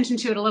paying attention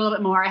to it a little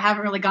bit more. I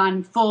haven't really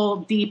gone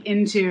full deep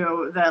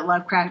into the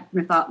Lovecraft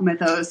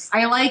mythos.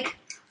 I like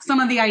some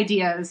of the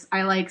ideas.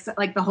 I like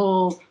the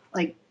whole,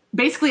 like,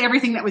 basically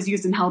everything that was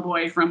used in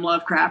Hellboy from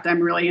Lovecraft. I'm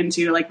really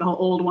into, like, the whole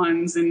old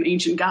ones and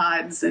ancient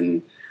gods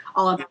and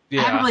all of that. Yeah.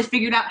 I haven't really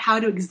figured out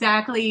how to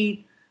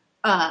exactly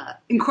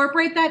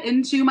incorporate that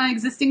into my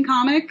existing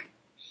comic.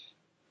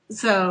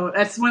 So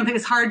that's one of the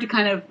things. It's hard to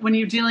kind of, when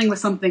you're dealing with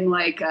something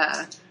like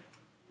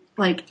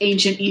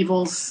ancient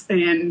evils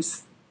and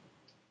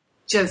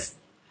just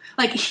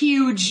like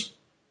huge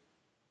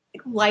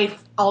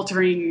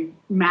life-altering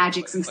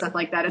magics and stuff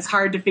like that. It's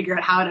hard to figure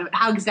out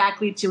how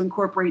exactly to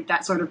incorporate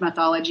that sort of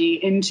mythology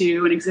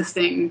into an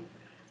existing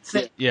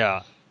thing.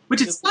 Yeah,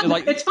 which is fun.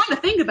 It's fun to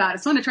think about.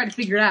 It's fun to try to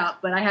figure it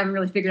out, but I haven't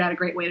really figured out a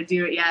great way to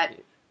do it yet.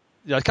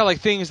 Yeah, it's kind of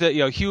like things that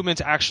humans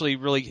actually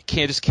really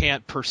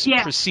can't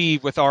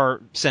perceive with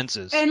our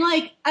senses. And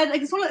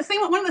it's one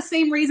of the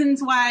same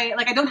reasons why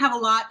I don't have a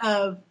lot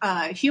of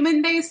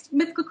human-based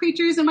mythical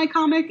creatures in my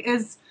comic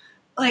is.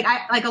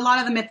 A lot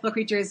of the mythical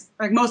creatures,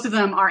 like most of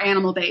them are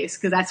animal based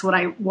because that's what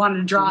I wanted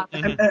to draw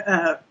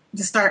to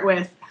start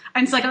with.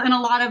 And it's and a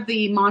lot of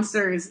the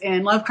monsters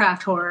in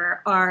Lovecraft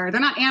horror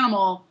they're not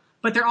animal,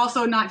 but they're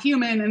also not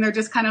human, and they're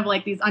just kind of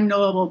like these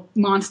unknowable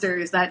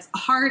monsters. That's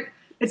hard.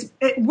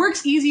 It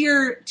works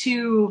easier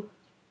to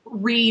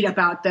read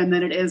about them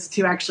than it is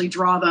to actually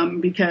draw them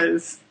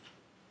because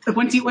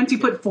once you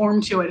put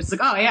form to it, it's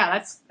like, oh yeah,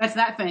 that's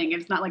that thing.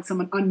 It's not like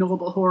some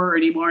unknowable horror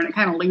anymore, and it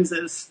kind of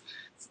loses.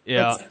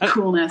 Yeah,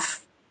 coolness.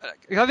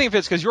 I think if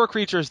it's because your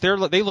creatures, they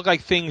look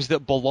like things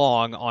that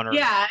belong on Earth.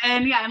 Yeah,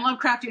 and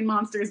Lovecraftian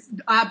monsters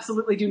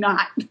absolutely do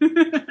not.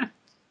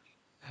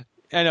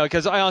 I know,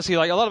 because I honestly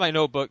a lot of my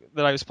notebook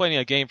that I was playing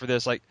a game for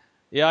this.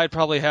 I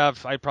probably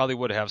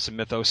would have some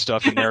mythos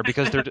stuff in there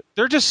because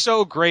they're just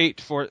so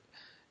great for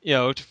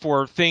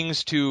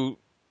things to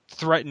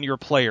threaten your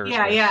players.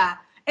 Yeah, with. Yeah.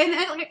 And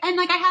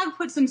I have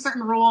put some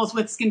certain rules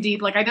with Skin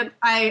Deep.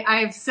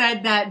 I've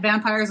said that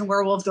vampires and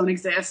werewolves don't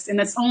exist, and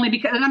that's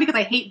only not because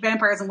I hate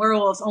vampires and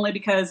werewolves, only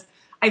because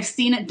I've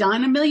seen it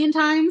done a million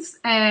times.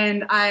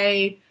 And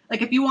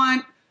if you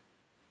want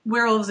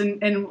werewolves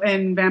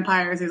and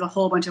vampires, there's a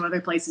whole bunch of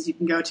other places you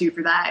can go to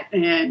for that.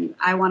 And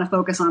I want to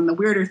focus on the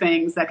weirder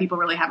things that people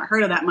really haven't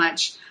heard of that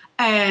much.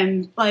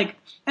 And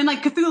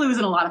Cthulhu is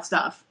in a lot of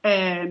stuff.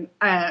 And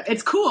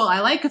it's cool.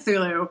 I like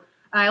Cthulhu.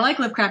 I like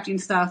Lovecraftian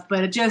stuff,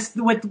 but it just,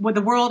 with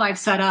the world I've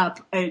set up,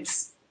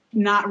 it's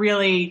not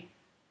really,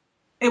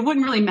 it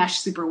wouldn't really mesh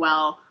super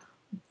well.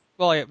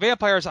 Well, yeah,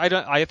 vampires,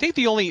 I think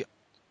the only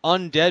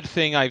undead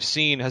thing I've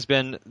seen has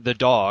been the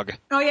dog.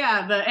 Oh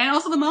yeah, and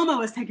also the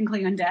Momo is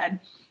technically undead.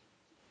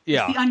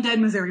 Yeah. It's the undead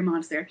Missouri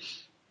monster.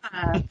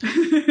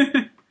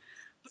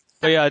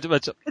 But yeah,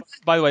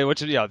 by the way,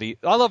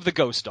 I love the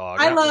ghost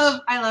dog. I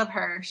love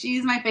her.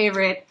 She's my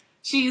favorite.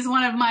 She's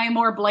one of my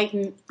more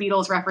blatant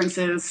Beatles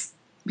references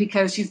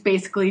because she's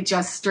basically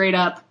just straight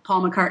up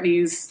Paul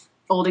McCartney's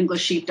Old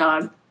English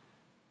sheepdog,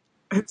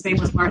 whose name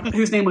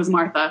was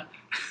Martha.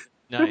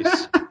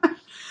 Nice.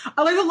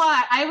 Oh, there's a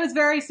lot. I was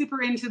very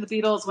super into the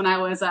Beatles when I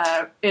was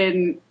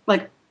in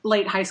like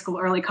late high school,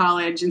 early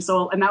college, and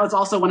that was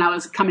also when I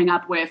was coming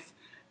up with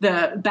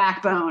the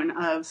backbone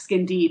of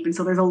Skin Deep, and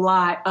so there's a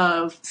lot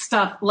of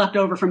stuff left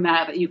over from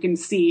that you can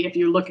see if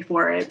you're looking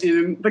for it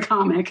in the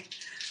comic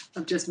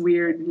of just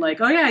weird,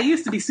 like, oh yeah, I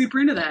used to be super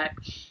into that.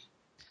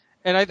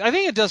 And I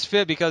think it does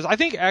fit because I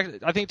think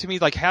to me,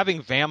 like,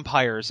 having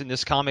vampires in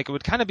this comic, it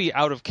would kind of be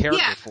out of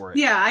character for it.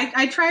 Yeah,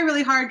 I try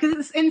really hard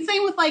because and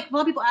same with like a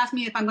lot of people ask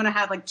me if I'm going to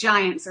have like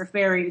giants or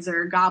fairies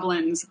or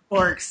goblins,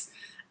 orcs,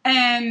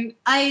 and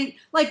I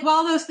like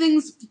while those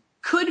things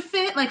could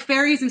fit, like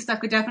fairies and stuff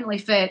could definitely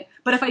fit,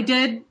 but if I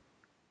did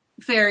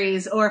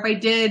fairies or if I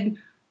did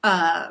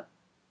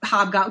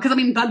hobgoblins, because I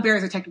mean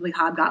bugbears are technically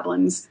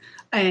hobgoblins,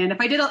 and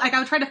if I did, like, I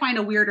would try to find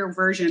a weirder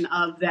version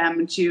of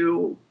them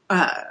to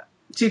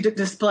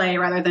display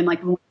rather than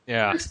like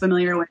I'm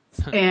familiar with,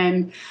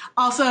 and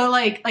also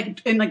like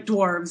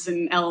dwarves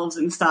and elves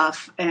and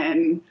stuff,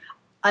 and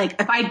like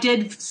if I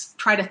did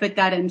try to fit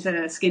that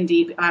into Skin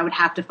Deep, I would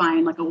have to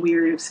find like a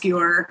weird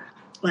obscure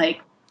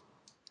like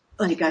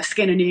a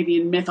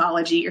Scandinavian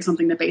mythology or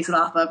something to base it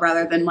off of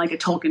rather than like a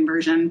Tolkien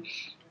version.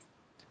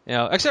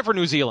 Yeah, except for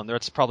New Zealand,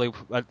 that's probably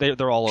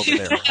they're all over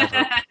there.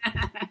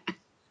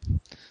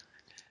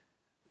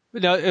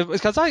 But no,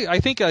 because I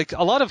think like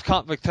a lot of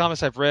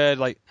comics I've read,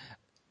 like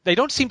they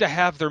don't seem to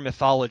have their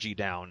mythology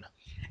down.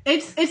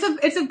 It's a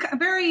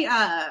very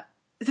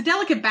it's a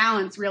delicate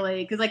balance,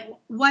 really, because like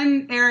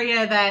one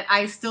area that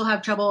I still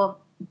have trouble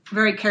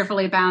very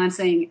carefully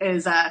balancing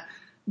is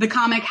the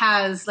comic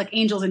has like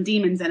angels and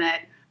demons in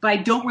it, but I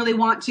don't really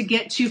want to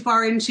get too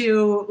far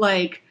into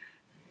like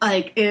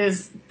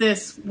is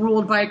this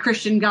ruled by a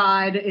Christian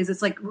God? Is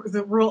this like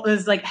the rule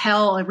is like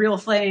hell a real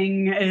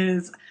thing?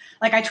 Is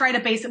like I try to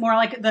base it more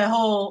like the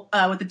whole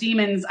with the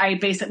demons. I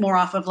base it more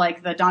off of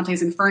like the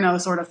Dante's Inferno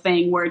sort of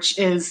thing, which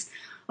is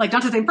like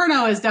Dante's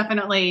Inferno is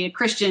definitely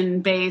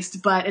Christian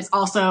based, but it's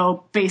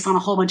also based on a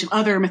whole bunch of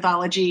other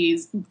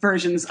mythologies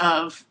versions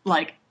of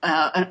like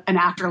an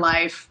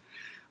afterlife.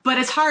 But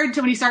it's hard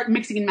to when you start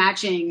mixing and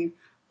matching.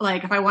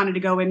 Like if I wanted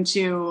to go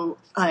into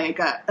like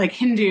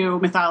Hindu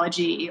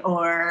mythology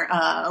or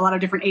a lot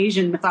of different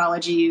Asian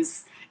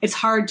mythologies, it's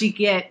hard to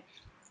get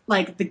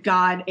like the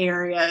god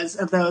areas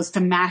of those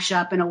to mash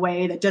up in a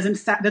way that doesn't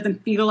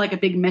feel like a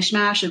big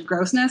mishmash of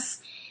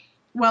grossness.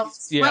 Well,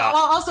 while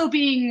also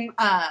being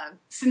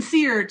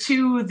sincere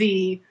to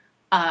the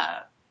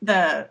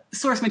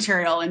source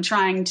material and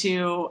trying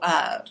to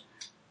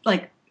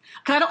like.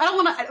 Cause I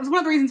don't want to. It's one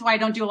of the reasons why I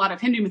don't do a lot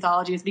of Hindu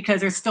mythology is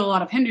because there's still a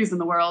lot of Hindus in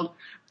the world,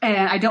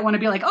 and I don't want to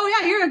be like,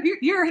 oh yeah,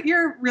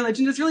 your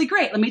religion is really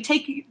great. Let me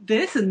take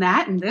this and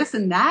that and this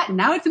and that, and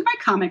now it's in my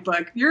comic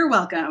book. You're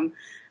welcome.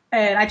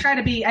 And I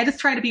just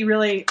try to be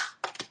really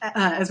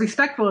as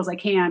respectful as I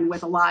can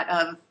with a lot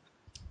of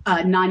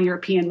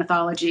non-European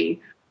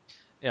mythology.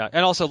 Yeah,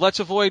 and also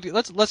let's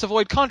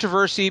avoid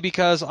controversy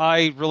because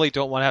I really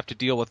don't want to have to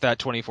deal with that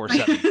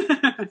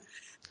 24/7.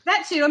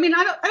 That too. I mean,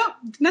 I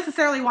don't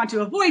necessarily want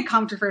to avoid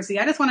controversy.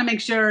 I just want to make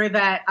sure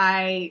that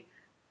I'm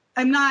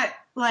not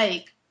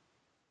like,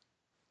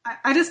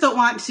 I just don't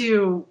want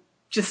to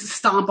just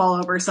stomp all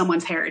over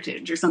someone's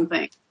heritage or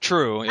something.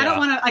 True. Yeah. I don't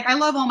want to, like, I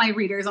love all my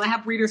readers and I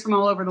have readers from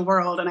all over the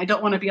world and I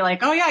don't want to be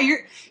like, oh yeah,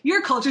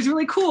 your culture's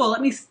really cool.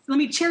 Let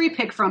me cherry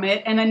pick from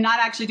it and then not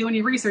actually do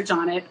any research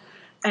on it.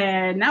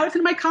 And now it's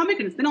in my comic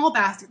and it's been all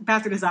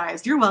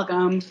bastardized. You're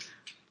welcome.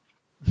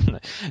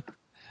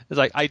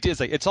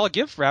 It's all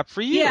gift wrap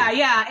for you.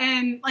 Yeah,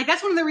 and like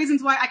that's one of the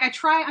reasons why like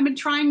I've been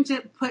trying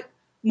to put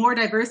more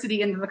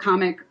diversity into the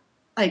comic,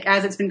 like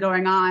as it's been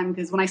going on.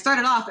 Because when I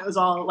started off, it was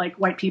all like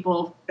white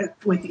people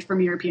from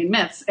European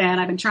myths,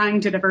 and I've been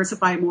trying to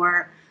diversify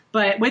more.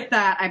 But with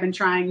that, I've been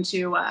trying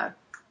to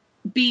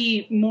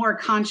be more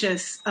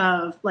conscious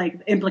of like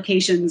the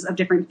implications of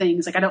different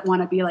things. Like I don't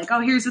want to be like, oh,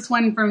 here's this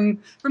one from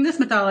this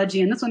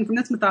mythology and this one from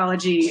this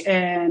mythology,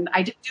 and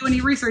I didn't do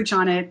any research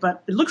on it,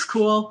 but it looks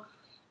cool.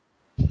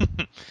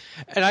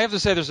 And I have to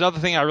say, there's another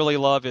thing I really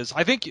love is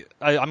I think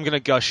I'm going to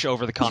gush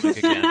over the comic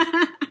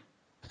again.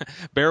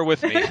 Bear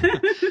with me.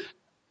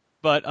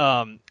 But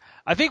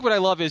I think what I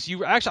love is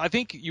I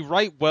think you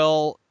write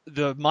well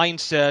the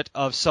mindset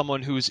of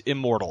someone who's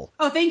immortal.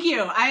 Oh, thank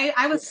you.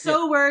 I was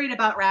so worried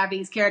about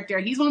Ravi's character.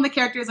 He's one of the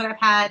characters that I've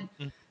had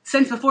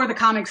since before the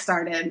comic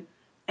started.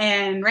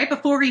 And right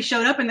before he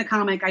showed up in the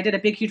comic, I did a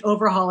big, huge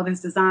overhaul of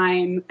his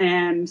design.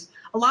 And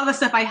a lot of the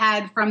stuff I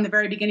had from the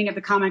very beginning of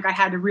the comic, I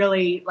had to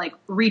really like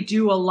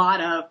redo a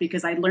lot of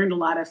because I learned a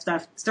lot of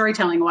stuff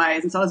storytelling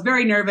wise. And so I was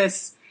very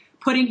nervous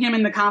putting him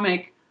in the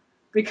comic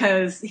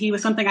because he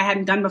was something I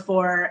hadn't done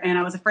before. And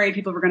I was afraid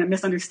people were going to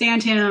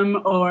misunderstand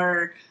him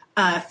or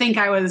think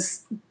I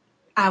was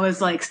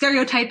like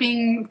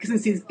stereotyping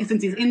since he's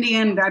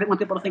Indian. I didn't want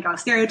people to think I was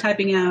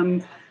stereotyping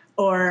him,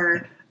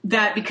 or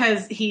that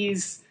because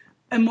he's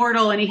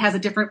immortal and he has a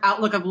different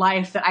outlook of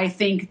life that I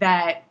think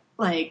that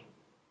like,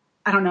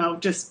 I don't know,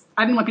 just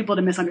I didn't want people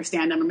to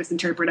misunderstand him or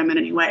misinterpret him in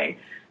any way.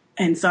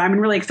 And so I'm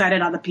really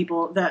excited on the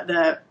people,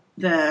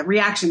 the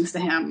reactions to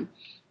him.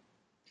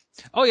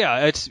 Oh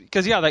yeah, it's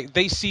because like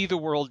they see the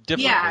world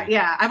differently.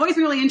 Yeah. I've always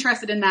been really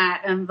interested in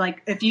that. And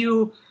like, if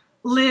you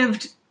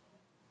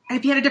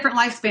had a different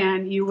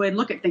lifespan, you would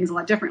look at things a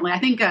lot differently. I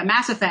think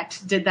Mass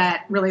Effect did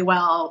that really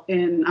well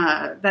in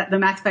the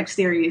Mass Effect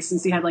series,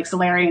 since you had like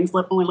Solarians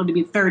only lived to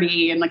be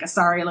 30 and like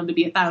Asari lived to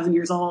be 1,000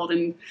 years old,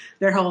 and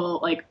their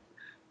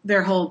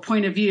whole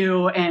point of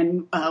view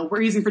and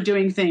reason for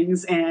doing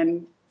things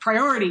and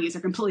priorities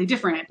are completely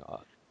different.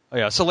 Oh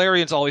yeah,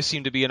 Solarians always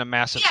seem to be in a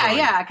massive hurry.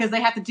 Yeah, because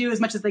they have to do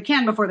as much as they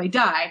can before they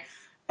die.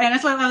 And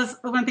that's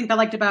one thing I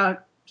liked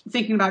about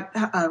thinking about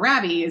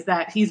Ravi is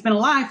that he's been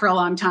alive for a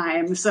long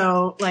time.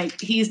 So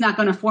like, he's not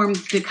going to form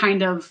the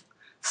kind of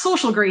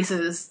social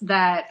graces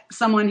that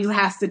someone who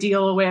has to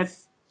deal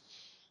with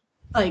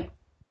like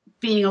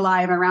being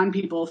alive around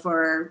people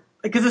for,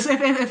 because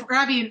if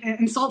Ravi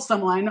insults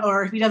someone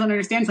or if he doesn't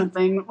understand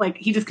something, like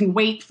he just can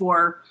wait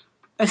for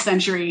a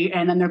century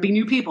and then there'll be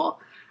new people.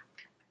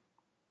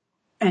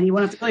 And you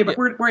won't have to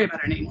worry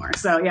about it anymore.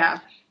 So yeah.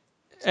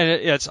 And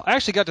I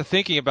actually got to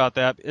thinking about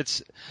that.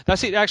 It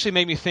actually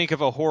made me think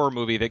of a horror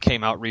movie that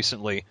came out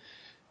recently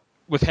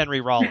with Henry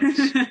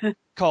Rollins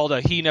called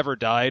He Never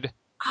Died.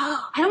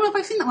 Oh, I don't know if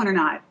I've seen that one or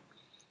not.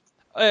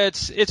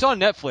 It's on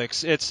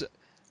Netflix. It's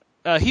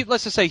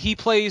let's just say he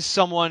plays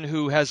someone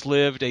who has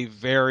lived a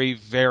very,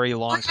 very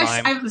long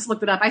time. I just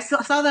looked it up. I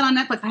saw that on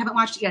Netflix. I haven't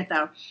watched it yet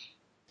though.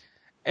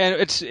 And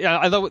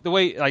I love the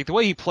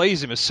way he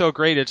plays him is so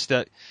great. It's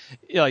that,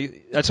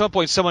 at some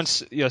point someone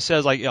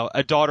says like,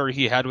 a daughter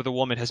he had with a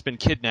woman has been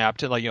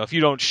kidnapped, and like, if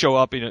you don't show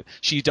up,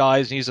 she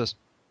dies, and he's just,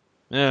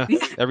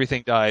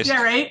 everything dies.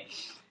 Yeah, right.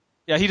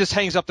 Yeah, he just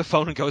hangs up the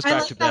phone and goes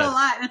back to bed. I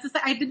like that a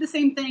lot. I did the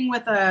same thing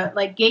with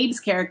like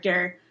Gabe's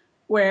character,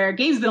 where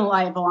Gabe's been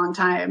alive a long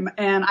time,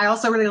 and I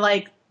also really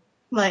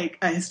like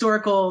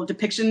historical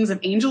depictions of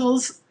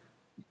angels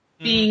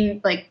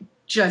being like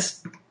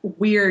just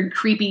weird,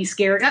 creepy,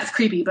 scary. That's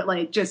creepy, but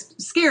like just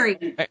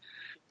scary.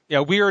 Yeah,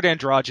 weird,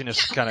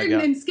 androgynous kind of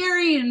guy. And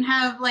scary, and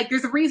have like,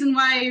 there's a reason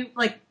why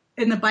like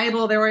in the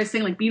Bible they're always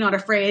saying like, be not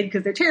afraid,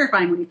 because they're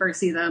terrifying when you first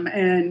see them.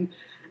 And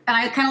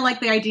I kind of like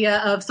the idea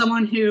of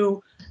someone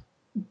who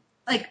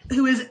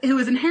is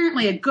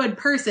inherently a good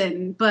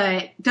person,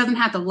 but doesn't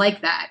have to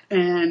like that,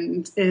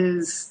 and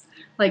is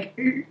like,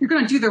 you're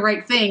going to do the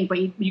right thing, but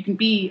you can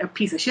be a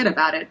piece of shit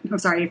about it. I'm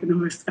sorry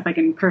if I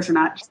can curse or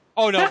not.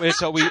 Oh no,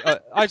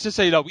 I should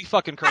say we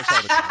fucking curse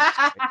all the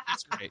time.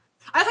 That's great.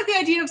 I like the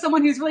idea of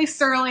someone who's really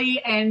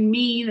surly and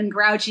mean and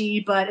grouchy,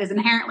 but is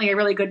inherently a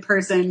really good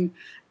person,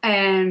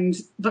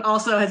 but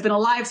also has been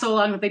alive so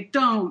long that they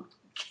don't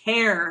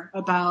care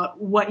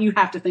about what you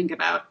have to think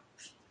about.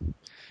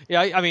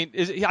 Yeah, I mean,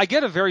 I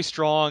get a very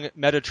strong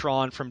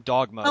Metatron from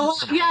Dogma.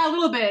 Yeah, a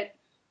little bit.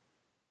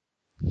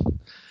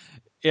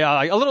 Yeah,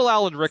 like a little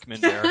Alan Rickman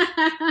there.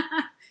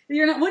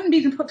 Wouldn't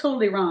be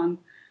totally wrong.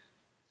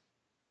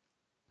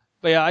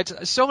 But yeah,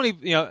 it's so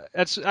many.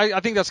 I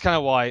think that's kind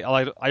of why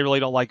I really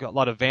don't like a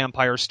lot of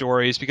vampire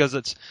stories,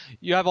 because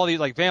you have all these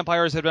like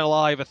vampires that have been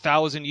alive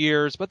 1,000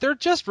 years, but they're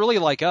just really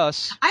like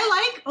us.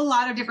 I like a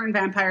lot of different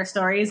vampire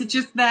stories. It's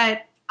just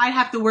that I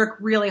have to work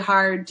really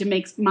hard to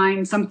make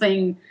mine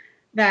something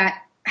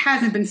that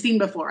hasn't been seen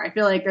before. I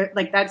feel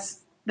like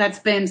that's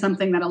been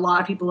something that a lot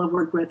of people have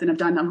worked with and have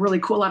done a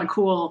lot of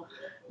cool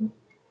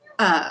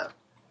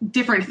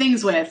different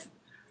things with,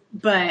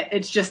 but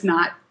it's just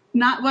not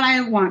what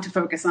I want to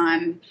focus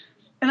on.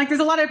 And like, there's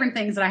a lot of different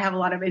things that I have a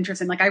lot of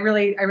interest in. Like, I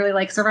really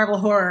like survival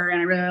horror,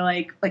 and I really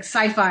like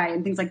sci-fi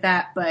and things like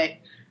that. But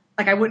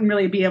like, I wouldn't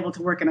really be able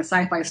to work in a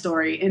sci-fi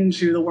story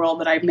into the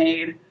world that I've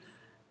made.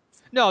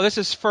 No, this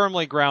is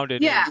firmly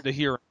grounded in the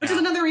here. Which is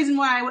another reason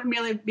why I wouldn't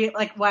really be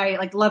why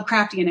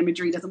Lovecraftian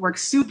imagery doesn't work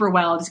super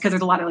well, just because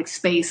there's a lot of like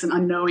space and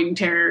unknowing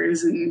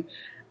terrors and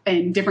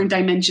different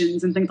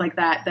dimensions and things like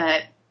that.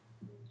 That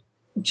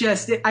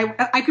just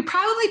I could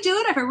probably do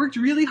it if I worked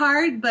really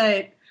hard,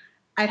 but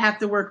I'd have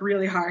to work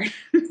really hard.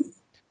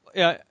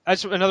 Yeah,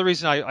 that's another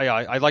reason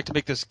I like to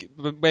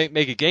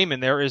make a game in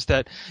there, is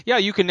that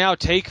you can now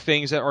take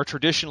things that are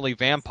traditionally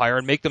vampire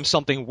and make them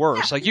something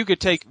worse. Like, you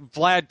could take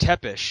Vlad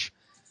Tepes,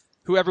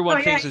 who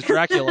everyone thinks is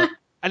Dracula,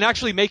 and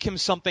actually make him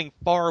something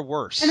far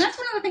worse. And that's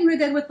one of the things we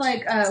did with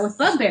with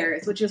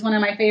bugbears, which is one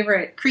of my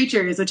favorite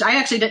creatures. Which I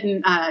actually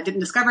didn't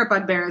discover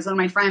bugbears. One of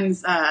my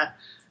friends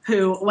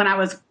who, when I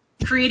was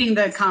creating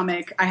the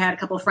comic, I had a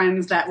couple of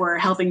friends that were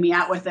helping me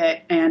out with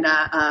it, and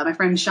my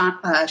friend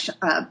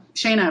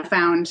Shayna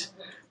found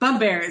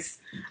bugbears.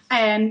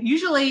 And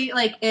usually,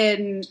 like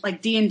in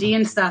like D&D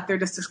and stuff, they're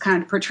just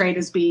kind of portrayed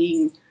as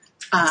being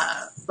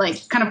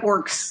like kind of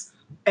orcs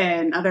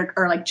and other,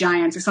 or like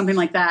giants or something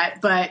like that.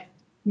 But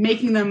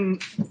making them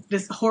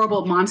this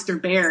horrible monster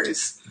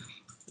bears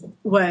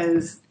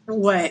was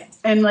what,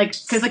 and like,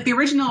 because like the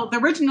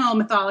original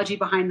mythology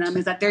behind them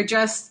is that they're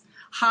just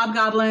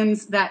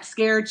hobgoblins that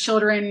scare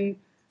children,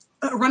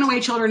 runaway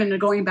children, into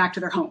going back to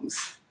their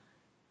homes.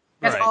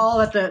 That's right. all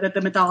that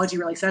the mythology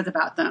really says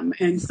about them.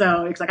 And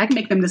so it's like, I can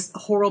make them this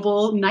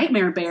horrible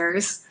nightmare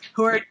bears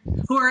who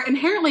are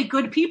inherently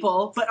good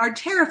people, but are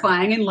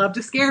terrifying and love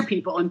to scare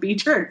people and be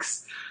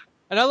jerks.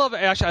 And I love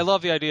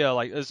the idea,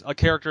 like, as a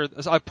character,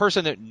 as a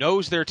person that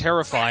knows they're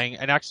terrifying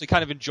and actually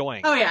kind of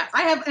enjoying. Oh yeah,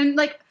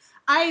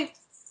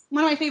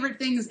 one of my favorite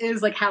things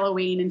is like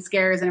Halloween and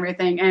scares and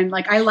everything, and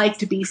like I like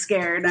to be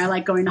scared, and I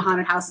like going to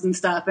haunted houses and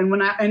stuff.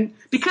 And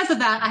because of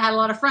that, I had a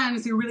lot of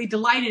friends who really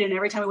delighted in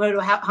every time we went to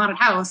a haunted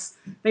house,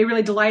 they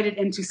really delighted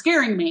into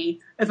scaring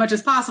me as much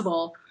as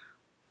possible.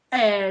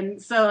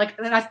 And so like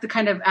that's the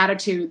kind of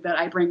attitude that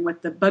I bring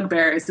with the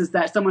bugbears, is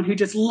that someone who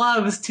just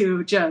loves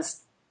to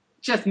just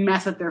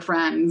mess with their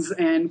friends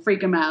and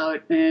freak them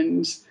out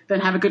and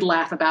then have a good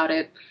laugh about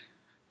it.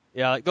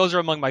 Yeah, like, those are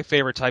among my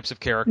favorite types of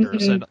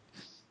characters. Mm-hmm. And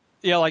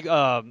yeah,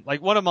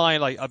 like one of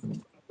mine, like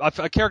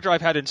a character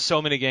I've had in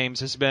so many games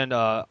has been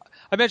I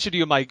mentioned to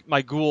you my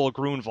ghoul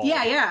Grunwald.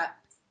 Yeah.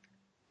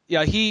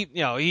 Yeah,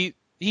 he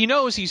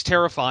knows he's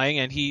terrifying,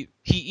 and he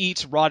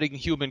eats rotting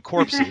human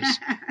corpses.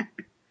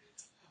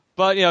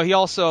 But he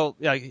also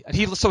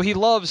he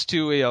loves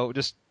to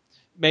just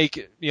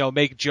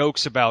make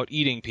jokes about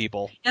eating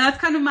people. Yeah, that's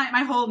kind of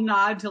my whole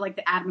nod to like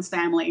the Addams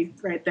Family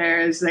right there,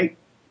 is like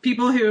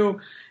people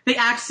who they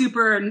act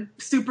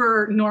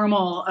super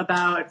normal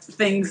about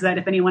things that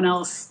if anyone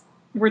else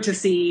were to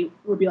see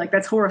would be like,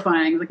 that's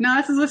horrifying. Like, no,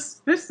 this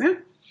is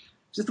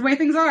just the way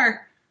things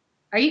are.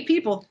 I eat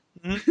people.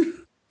 Mm-hmm.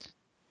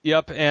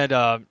 Yep,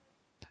 and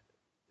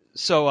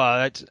so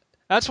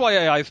that's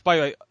why by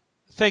the way,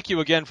 thank you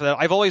again for that.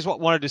 I've always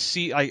wanted to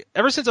see.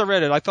 Ever since I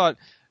read it, I thought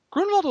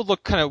Grunwald would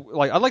look kind of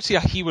like, I'd like to see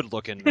how he would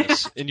look in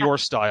this, in your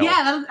style.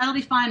 Yeah, that'll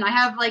be fun. I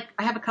have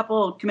a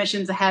couple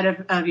commissions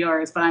ahead of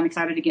yours, but I'm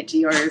excited to get to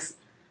yours.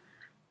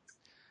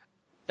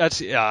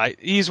 He's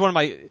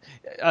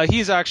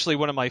actually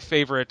one of my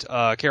favorite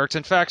characters.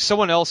 In fact,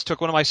 someone else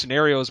took one of my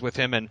scenarios with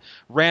him and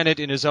ran it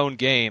in his own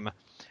game.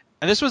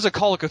 And this was a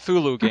Call of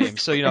Cthulhu game,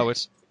 so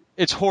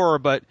it's horror,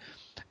 but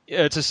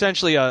it's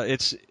essentially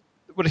it's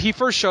when he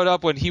first showed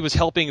up, when he was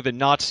helping the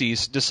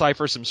Nazis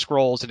decipher some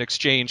scrolls in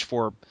exchange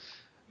for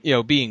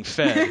being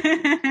fed.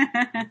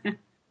 And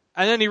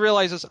then he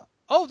realizes,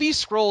 oh, these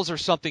scrolls are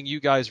something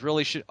you guys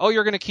really should. Oh,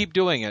 you're going to keep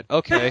doing it.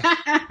 Okay.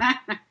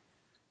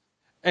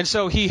 And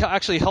so he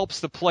actually helps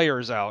the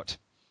players out.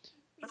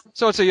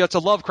 So it's a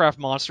Lovecraft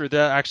monster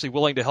that's actually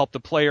willing to help the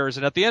players.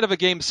 And at the end of a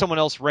game, someone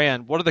else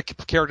ran. One of the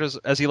characters,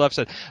 as he left,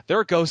 said,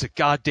 "There goes a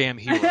goddamn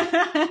hero."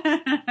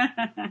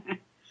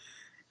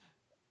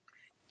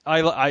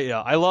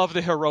 I love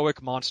the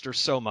heroic monster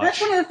so much.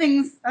 That's one of the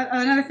things.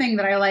 Another thing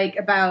that I like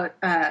about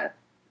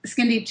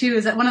Skin Deep 2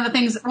 is that one of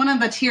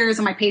the tiers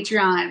of my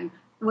Patreon,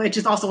 which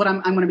is also what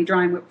I'm going to be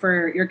drawing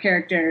for your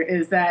character,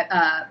 is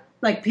that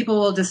like people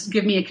will just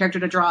give me a character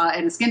to draw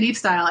in a Skin Deep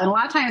style, and a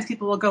lot of times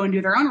people will go and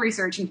do their own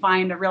research and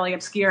find a really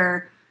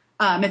obscure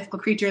mythical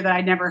creature that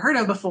I'd never heard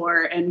of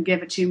before and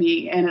give it to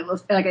me, and it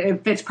looks like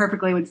it fits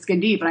perfectly with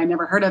Skin Deep, and I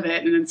never heard of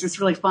it, and it's just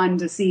really fun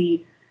to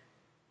see,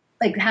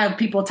 like, have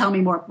people tell me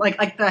more.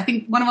 I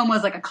think one of them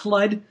was like a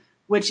Clud,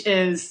 which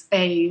is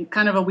a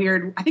kind of a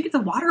weird, I think it's a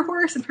water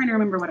horse. I'm trying to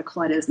remember what a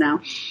Clud is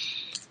now.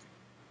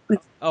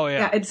 Oh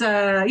yeah. It's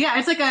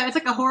like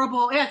a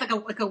horrible, it's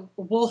like a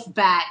wolf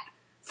bat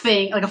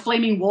thing, like a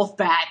flaming wolf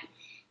bat,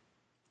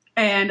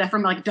 and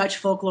from like Dutch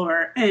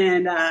folklore,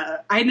 and I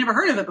had never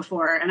heard of it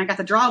before, and I got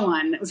to draw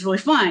one. It was really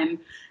fun.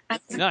 Nice.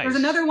 There's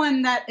another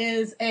one that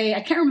is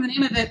I can't remember the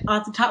name of it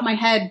off the top of my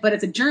head, but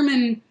it's a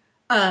German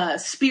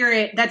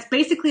spirit that's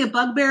basically a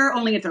bugbear,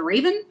 only it's a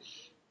raven.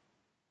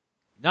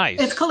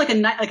 Nice. It's called like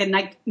a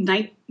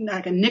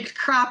night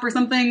crop or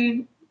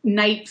something,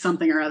 night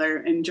something or other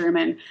in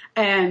German,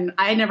 and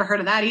I had never heard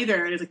of that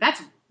either. And it's like,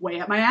 that's way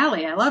up my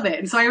alley. I love it.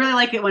 And so I really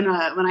like it when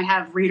I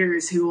have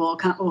readers who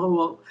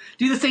will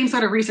do the same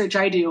sort of research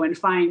I do and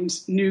find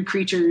new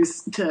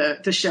creatures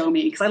to show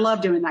me, because I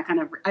love doing that kind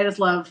of. I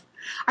love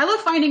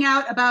finding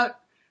out about,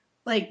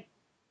 like,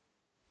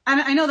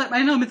 I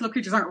know mythical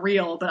creatures aren't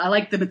real, but I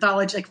like the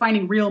mythology, like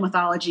finding real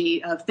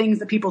mythology of things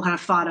that people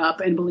have thought up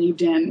and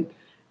believed in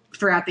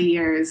throughout the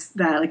years,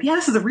 that like, yeah,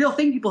 this is a real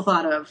thing people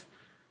thought of.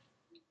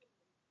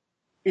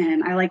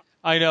 And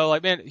I know,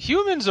 like, man,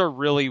 humans are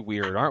really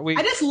weird, aren't we?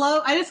 I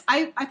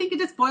think it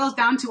just boils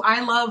down to,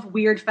 I love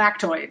weird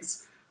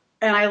factoids.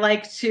 and I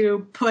like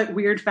to put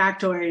weird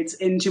factoids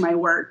into my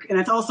work. And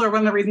that's also one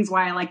of the reasons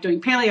why I like doing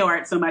paleo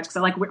art so much, because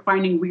I like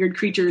finding weird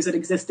creatures that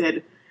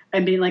existed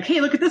and being like, hey,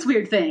 look at this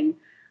weird thing.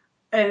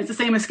 And it's the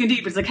same as Skin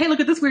Deep. It's like, hey, look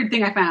at this weird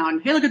thing I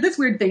found. Hey, look at this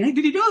weird thing. Hey,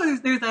 did you know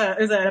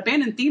there's an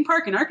abandoned theme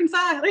park in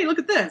Arkansas? Hey, look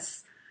at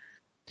this.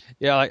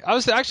 Yeah, like I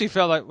actually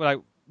felt like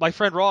when my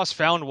friend Ross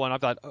found one, I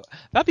thought, oh,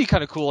 that'd be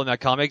kind of cool in that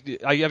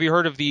comic. Have you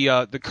heard of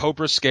the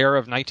Cobra Scare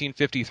of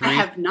 1953? I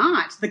have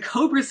not. The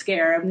Cobra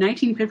Scare of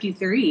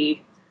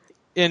 1953.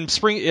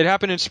 It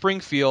happened in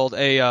Springfield.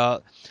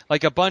 A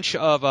bunch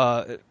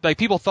of like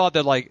people thought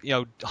that like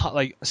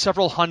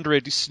several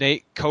hundred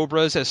snake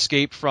cobras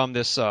escaped from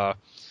this I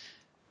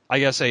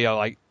guess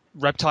like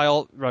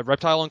reptile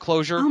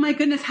enclosure. Oh my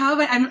goodness! How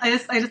have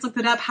I just looked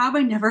it up. How have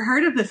I never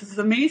heard of this? This is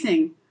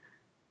amazing.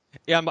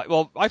 Yeah,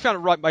 I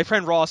found it. My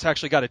friend Ross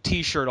actually got a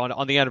T-shirt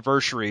on the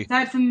anniversary.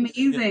 That's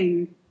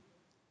amazing.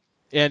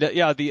 And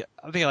I'm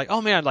thinking like,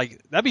 oh man,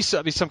 like that'd be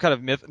some kind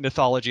of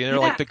mythology. And they're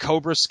like the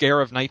Cobra Scare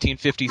of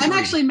 1953. I'm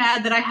actually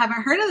mad that I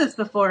haven't heard of this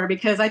before,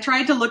 because I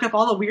tried to look up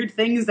all the weird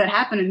things that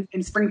happened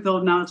in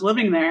Springfield when I was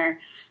living there,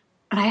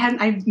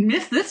 and I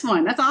missed this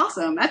one. That's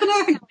awesome. That's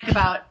another thing I like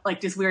about like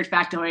just weird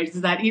factoids,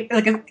 is that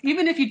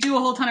even if you do a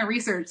whole ton of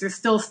research, there's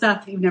still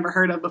stuff that you've never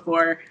heard of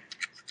before.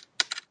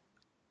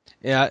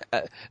 Yeah,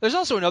 there's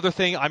also another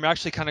thing I'm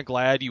actually kind of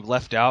glad you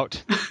left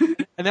out,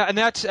 and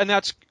that's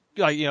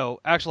like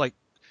actually like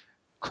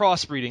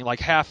crossbreeding, like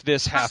half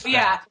this, half that.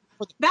 Yeah,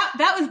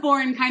 that was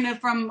born kind of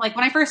from like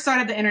when I first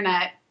started the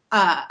internet.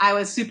 I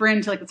was super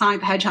into like the Sonic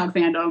the Hedgehog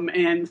fandom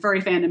and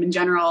furry fandom in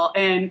general,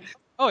 and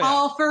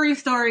all furry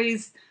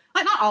stories.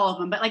 Like not all of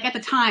them, but like at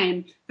the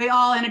time, they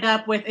all ended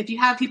up with, if you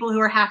have people who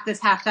are half this,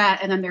 half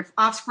that, and then their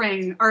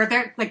offspring, or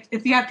they're like,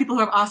 if you have people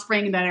who have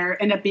offspring that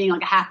end up being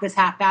like a half this,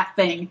 half that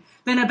thing,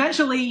 then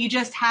eventually you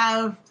just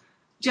have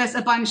just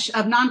a bunch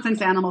of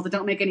nonsense animals that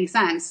don't make any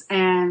sense.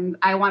 And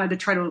I wanted to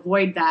try to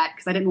avoid that,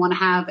 because I didn't want to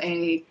have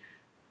a,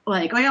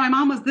 like, oh yeah, my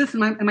mom was this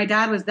and my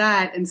dad was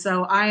that, and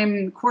so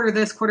I'm quarter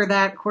this, quarter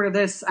that, quarter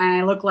this,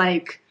 and I look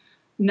like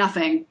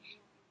nothing.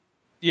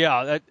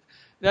 Yeah,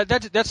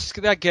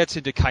 that gets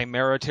into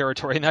chimera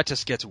territory, and that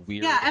just gets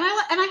weird. Yeah, and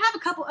I have a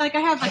couple, like I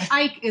have like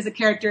Ike is a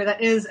character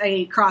that is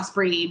a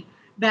crossbreed,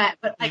 but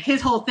like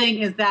his whole thing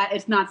is that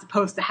it's not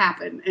supposed to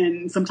happen,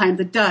 and sometimes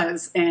it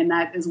does, and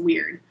that is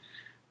weird.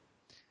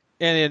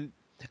 And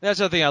that's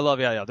the thing I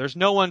love. Yeah, there's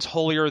no one's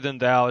holier than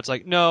thou. It's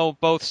like, no,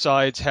 both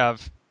sides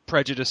have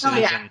prejudices. Oh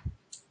yeah,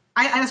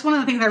 that's one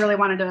of the things I really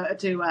wanted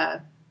to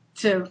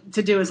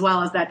do as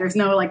well, is that there's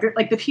no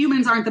like the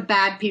humans aren't the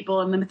bad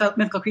people and the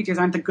mythical creatures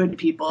aren't the good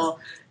people.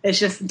 It's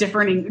just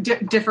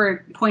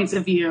different points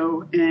of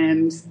view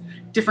and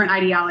different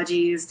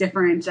ideologies,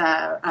 different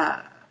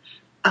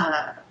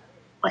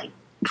like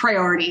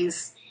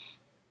priorities.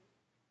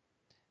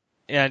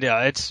 And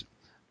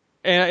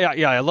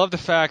I love the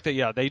fact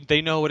that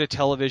they know what a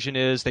television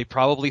is. They've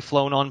probably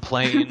flown on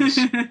planes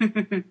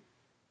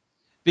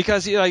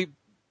because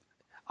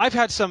I've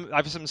had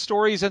some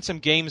stories and some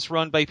games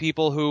run by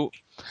people who,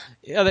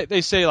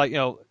 they say like,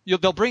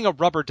 they'll bring a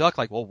rubber duck.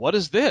 Like, well, what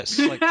is this?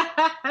 Like,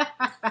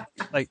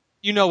 like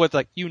you know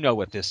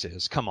what this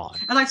is. Come on.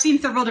 And I've seen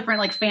several different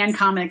like fan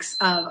comics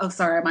of. Oh,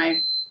 sorry,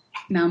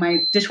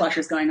 my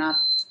dishwasher's going off.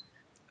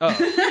 Oh.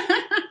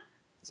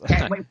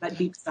 Okay, wait, that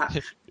beep stop.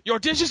 Your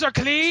dishes are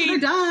clean. They're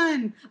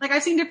done. Like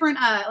I've seen different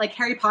like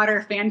Harry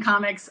Potter fan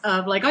comics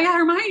of like, oh yeah,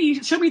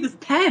 Hermione showed me this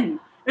pen.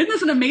 Isn't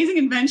this an amazing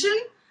invention?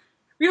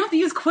 We don't have to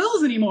use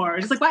quills anymore.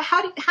 Just like,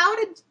 how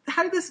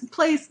did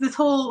this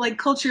whole like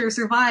culture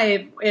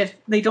survive if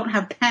they don't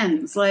have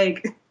pens?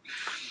 Like,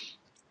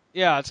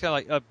 yeah, it's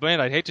kind of like, man,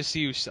 I'd hate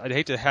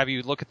to have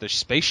you look at the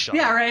space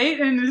shuttle. Yeah, right.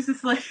 And it's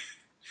just like,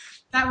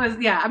 that was,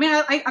 yeah. I mean,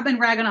 I've been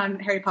ragging on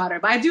Harry Potter,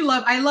 but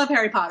I love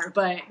Harry Potter.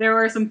 But there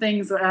were some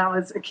things when I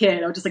was a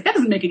kid, I was just like, that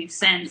doesn't make any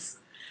sense.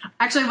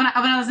 Actually, when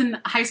I was in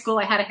high school,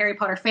 I had a Harry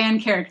Potter fan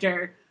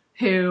character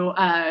who.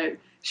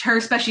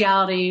 Her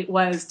speciality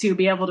was to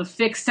be able to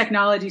fix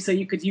technology so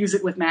you could use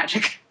it with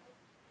magic.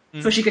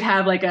 Mm. So she could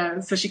have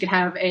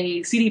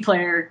a CD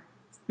player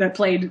that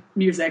played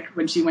music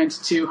when she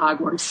went to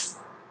Hogwarts.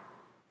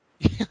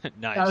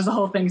 Nice. That was the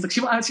whole thing. Like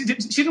she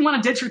didn't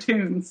want to ditch her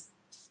tunes.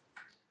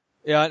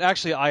 Yeah, and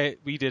actually,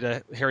 we did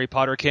a Harry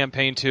Potter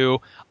campaign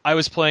too. I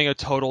was playing a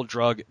total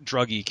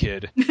druggy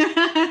kid.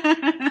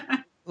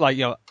 Like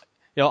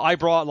I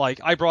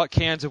brought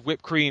cans of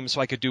whipped cream so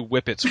I could do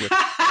whippets with.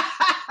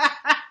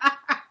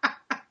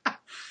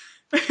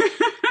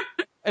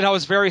 And I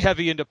was very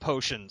heavy into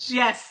potions.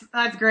 Yes,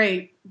 that's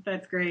great.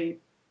 That's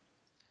great.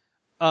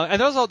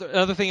 And that was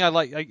another thing I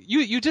like.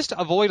 You just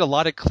avoid a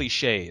lot of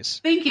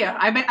cliches. Thank you.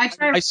 I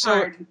try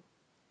hard.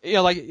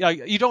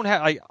 You don't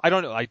have. I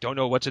don't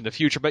know what's in the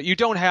future, but you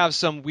don't have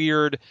some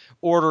weird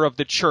order of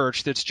the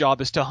church that's job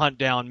is to hunt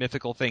down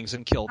mythical things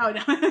and kill them.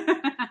 Oh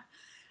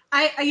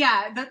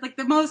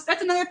no.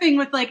 That's another thing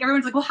with like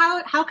everyone's like, well,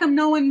 how come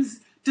no one's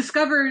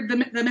discovered the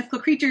mythical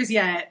creatures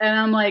yet? And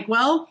I'm like,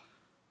 well.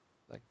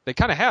 They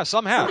kind of have.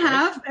 Some have. Some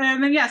have,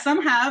 and then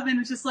some have, and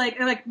it's just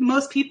like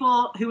most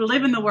people who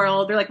live in the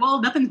world, they're like,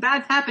 well, nothing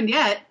bad's happened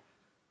yet.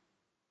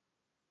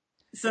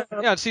 So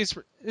Yeah, it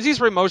seems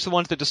where most of the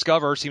ones that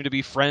discover seem to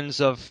be friends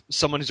of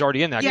someone who's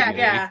already in that community.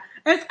 Yeah.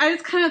 I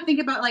just kind of think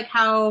about like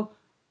how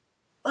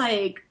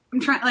like I'm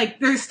trying like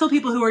there's still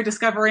people who are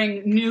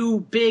discovering new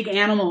big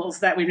animals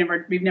that we've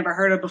never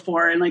heard of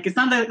before, and like it's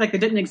not that like they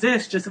didn't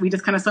exist, just we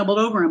just kind of stumbled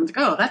over them. It's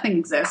like, oh, that thing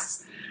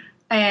exists.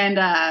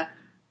 And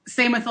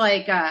same with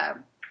like I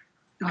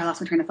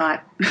lost my train of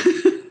thought.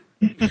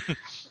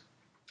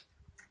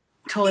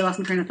 Totally lost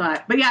my train of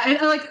thought. But yeah,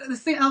 like the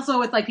same also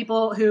with like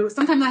people who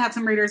sometimes I have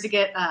some readers who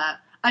get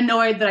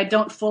annoyed that I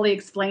don't fully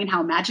explain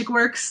how magic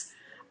works,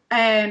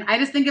 and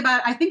I think of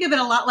it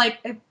a lot like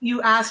if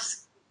you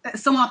ask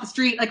someone off the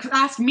street, like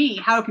ask me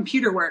how a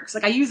computer works.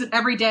 Like I use it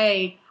every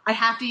day. I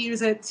have to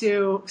use it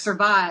to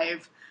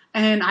survive,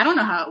 and I don't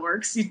know how it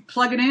works. You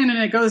plug it in and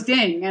it goes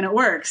ding, and it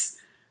works.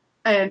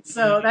 And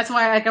so that's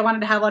why like I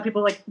wanted to have a lot of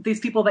people like these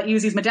people that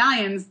use these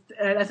medallions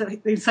as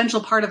an essential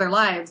part of their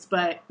lives,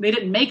 but they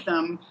didn't make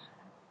them.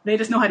 They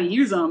just know how to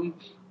use them.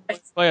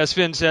 Well, as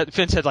Finn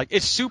said, like,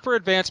 it's super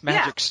advanced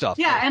magic stuff.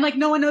 Yeah, and like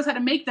no one knows how to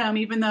make them,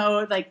 even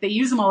though like they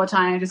use them all the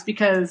time, just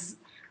because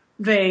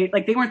they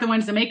weren't the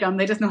ones to make them.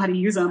 They just know how to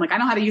use them. Like I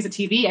know how to use a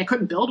TV. I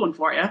couldn't build one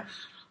for you.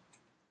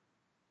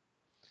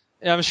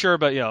 Yeah, I'm sure,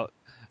 but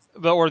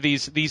or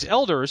these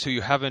elders who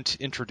you haven't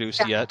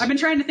introduced yet. I've been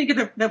trying to think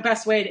of the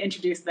best way to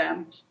introduce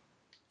them.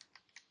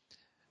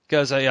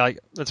 Because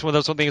that's one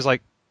of those things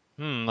like.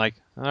 Like,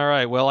 all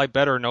right, well, I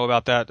better know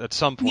about that at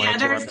some point.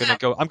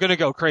 Yeah, I'm gonna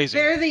go crazy.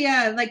 They're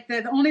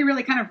the only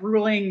really kind of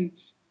ruling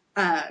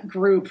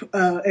group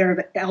or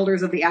the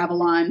elders of the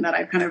Avalon that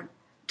I've kind of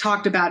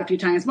talked about a few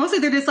times. Mostly,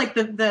 they're just like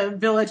the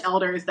village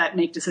elders that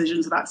make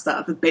decisions about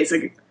stuff. It's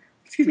basically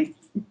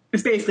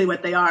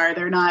what they are.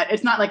 They're not.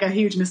 It's not like a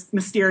huge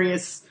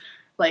mysterious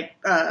like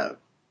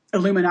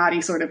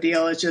Illuminati sort of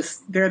deal. It's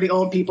just they're the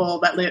old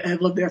people that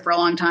have lived there for a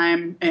long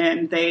time,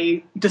 and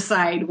they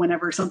decide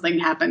whenever something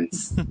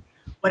happens.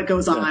 What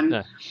goes on.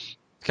 Yeah.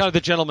 Kind of the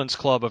gentleman's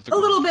club of the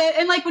group. A little bit.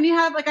 And like when you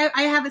have like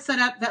I have it set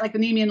up that like the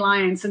Nemean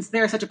lions, since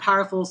they're such a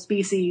powerful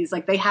species,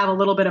 like they have a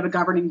little bit of a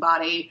governing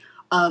body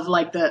of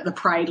like the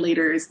pride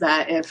leaders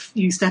that if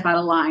you step out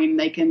of line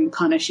they can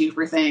punish you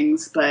for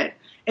things, but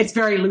it's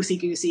very loosey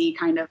goosey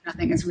kind of.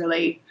 Nothing is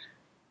really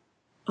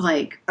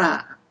like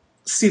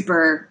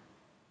super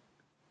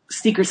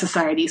secret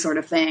society sort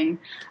of thing.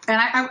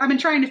 And I've been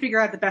trying to figure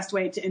out the best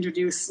way to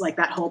introduce like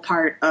that whole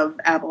part of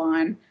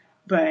Avalon.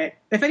 But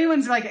if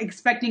anyone's like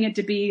expecting it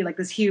to be like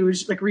this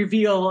huge like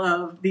reveal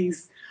of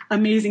these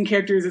amazing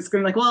characters, it's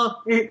going to be like,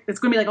 well, it's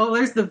going to be like, oh,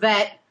 there's the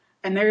vet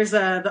and there's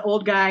the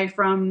old guy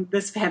from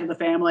this head of the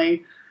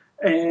family,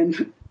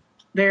 and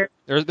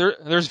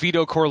there's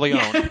Vito Corleone.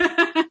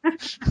 Yeah.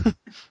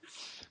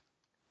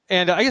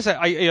 And I guess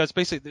it's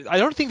basically I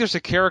don't think there's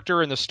a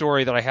character in the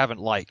story that I haven't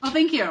liked. Oh,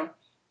 thank you.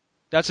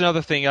 That's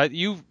another thing.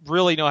 You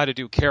really know how to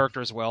do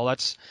characters well.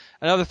 That's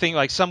another thing.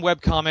 Like some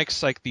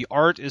webcomics, like the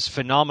art is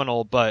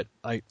phenomenal, but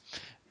like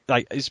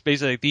it's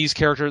basically these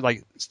characters.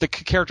 Like the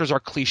characters are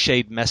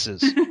cliched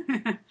messes.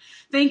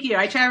 Thank you.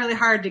 I try really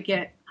hard to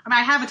get. I mean,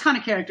 I have a ton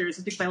of characters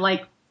because I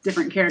like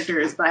different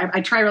characters, but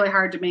I try really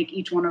hard to make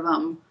each one of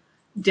them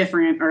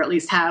different, or at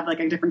least have like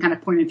a different kind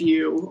of point of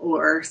view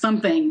or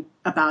something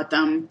about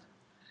them.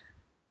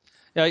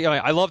 Yeah,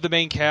 I love the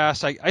main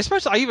cast. I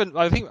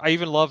think I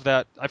even love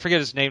that. I forget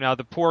his name now.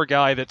 The poor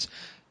guy that's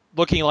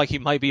looking like he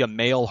might be a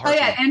male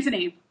Hartman. Oh yeah,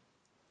 Anthony.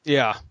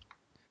 Yeah,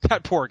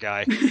 that poor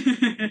guy.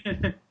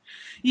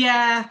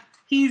 Yeah,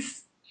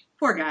 he's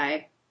poor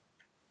guy.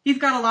 He's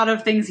got a lot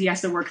of things he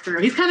has to work through.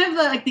 He's kind of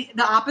like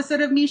the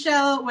opposite of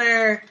Michelle,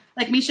 where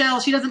like Michelle,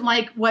 she doesn't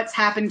like what's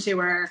happened to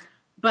her,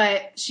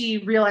 but she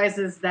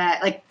realizes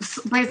that like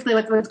basically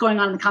what's going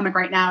on in the comic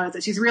right now is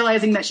that she's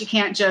realizing that she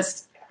can't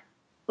just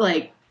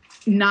like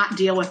not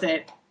deal with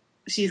it.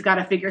 She's got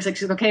to figure. It's like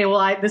she's okay.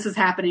 Well, this is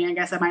happening. I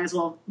guess I might as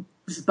well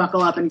just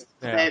buckle up and deal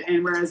with it.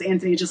 And whereas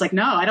Anthony's just like,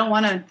 no, I don't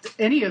want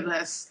any of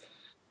this.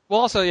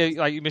 Well, also,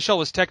 like Michelle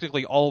was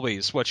technically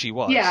always what she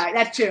was. Yeah,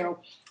 that too.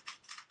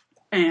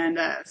 And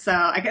so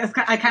I guess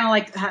I kind of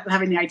like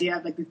having the idea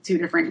of like the two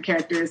different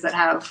characters that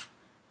have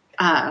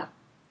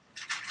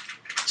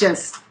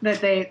just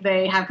that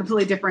they have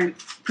completely different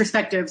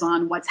perspectives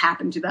on what's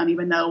happened to them,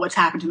 even though what's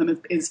happened to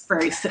them is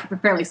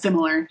fairly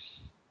similar.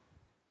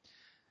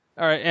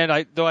 All right, and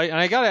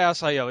I gotta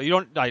ask, I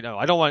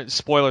don't want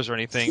spoilers or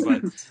anything,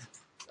 but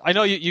I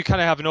know you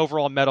kind of have an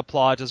overall meta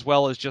plot as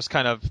well as just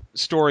kind of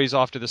stories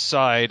off to the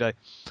side.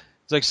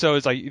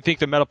 It's like you think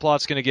the meta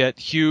plot's going to get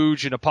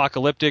huge and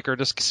apocalyptic, or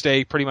just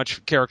stay pretty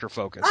much character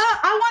focused?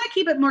 I want to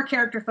keep it more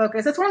character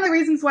focused. That's one of the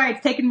reasons why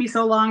it's taken me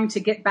so long to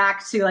get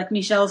back to like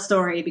Michelle's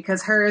story,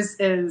 because hers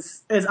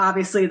is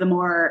obviously the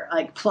more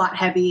like plot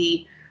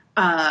heavy,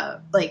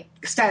 like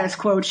status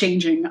quo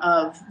changing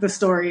of the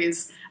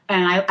stories.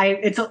 And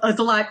it's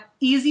a lot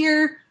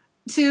easier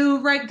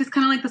to write just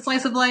kind of like the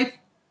slice of life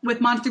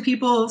with monster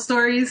people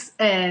stories.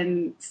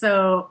 And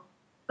so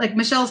like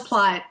Michelle's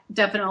plot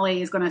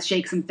definitely is going to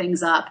shake some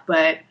things up,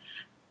 but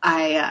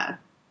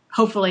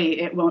hopefully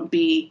it won't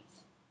be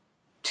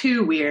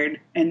too weird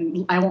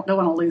and don't want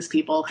to lose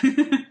people.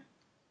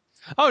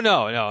 Oh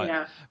no.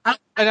 Yeah.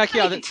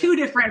 And too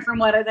different from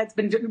what that's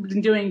been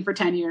doing for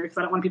 10 years.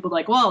 I don't want people to be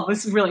like, well,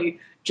 this has really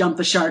jumped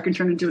the shark and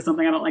turned into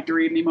something I don't like to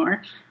read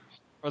anymore.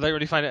 Or they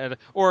already find it,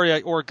 or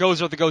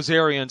Gozer the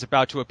Gozerians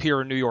about to appear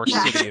in New York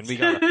City, and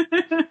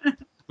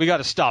we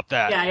gotta stop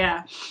that.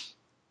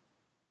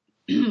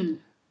 Yeah.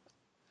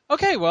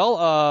 Okay,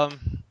 well,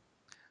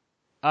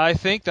 I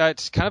think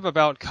that kind of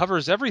about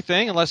covers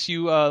everything. Unless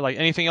you like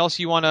anything else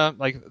you want to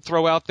like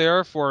throw out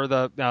there for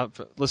the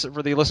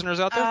for the listeners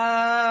out there.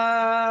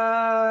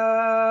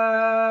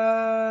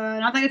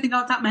 Not that I think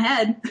off the top of my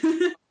head.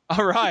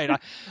 All right,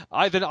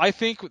 I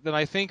think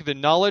the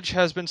knowledge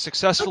has been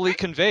successfully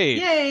conveyed.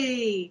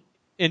 Yay!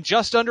 In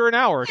just under an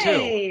hour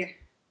Yay. too.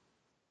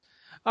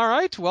 All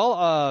right,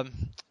 well,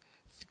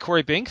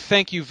 Corey Bink,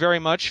 thank you very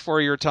much for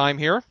your time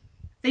here.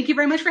 Thank you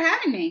very much for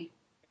having me.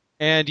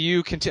 And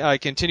you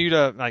continue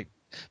to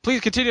please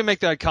continue to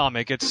make that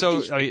comic. It's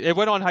so it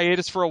went on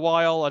hiatus for a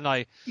while, and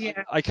I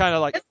kind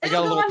of I got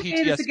a little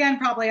PTSD again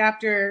probably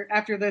after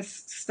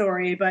this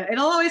story, but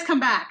it'll always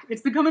come back.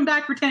 It's been coming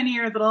back for 10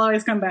 years. It'll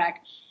always come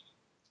back.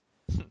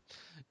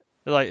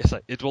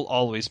 It will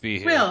always be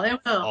here. It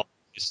will.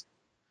 Always.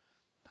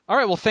 All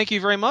right. Well, thank you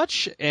very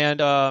much.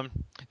 And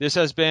this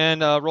has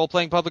been Role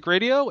Playing Public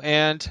Radio,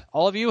 and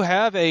all of you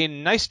have a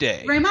nice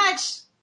day. Very much.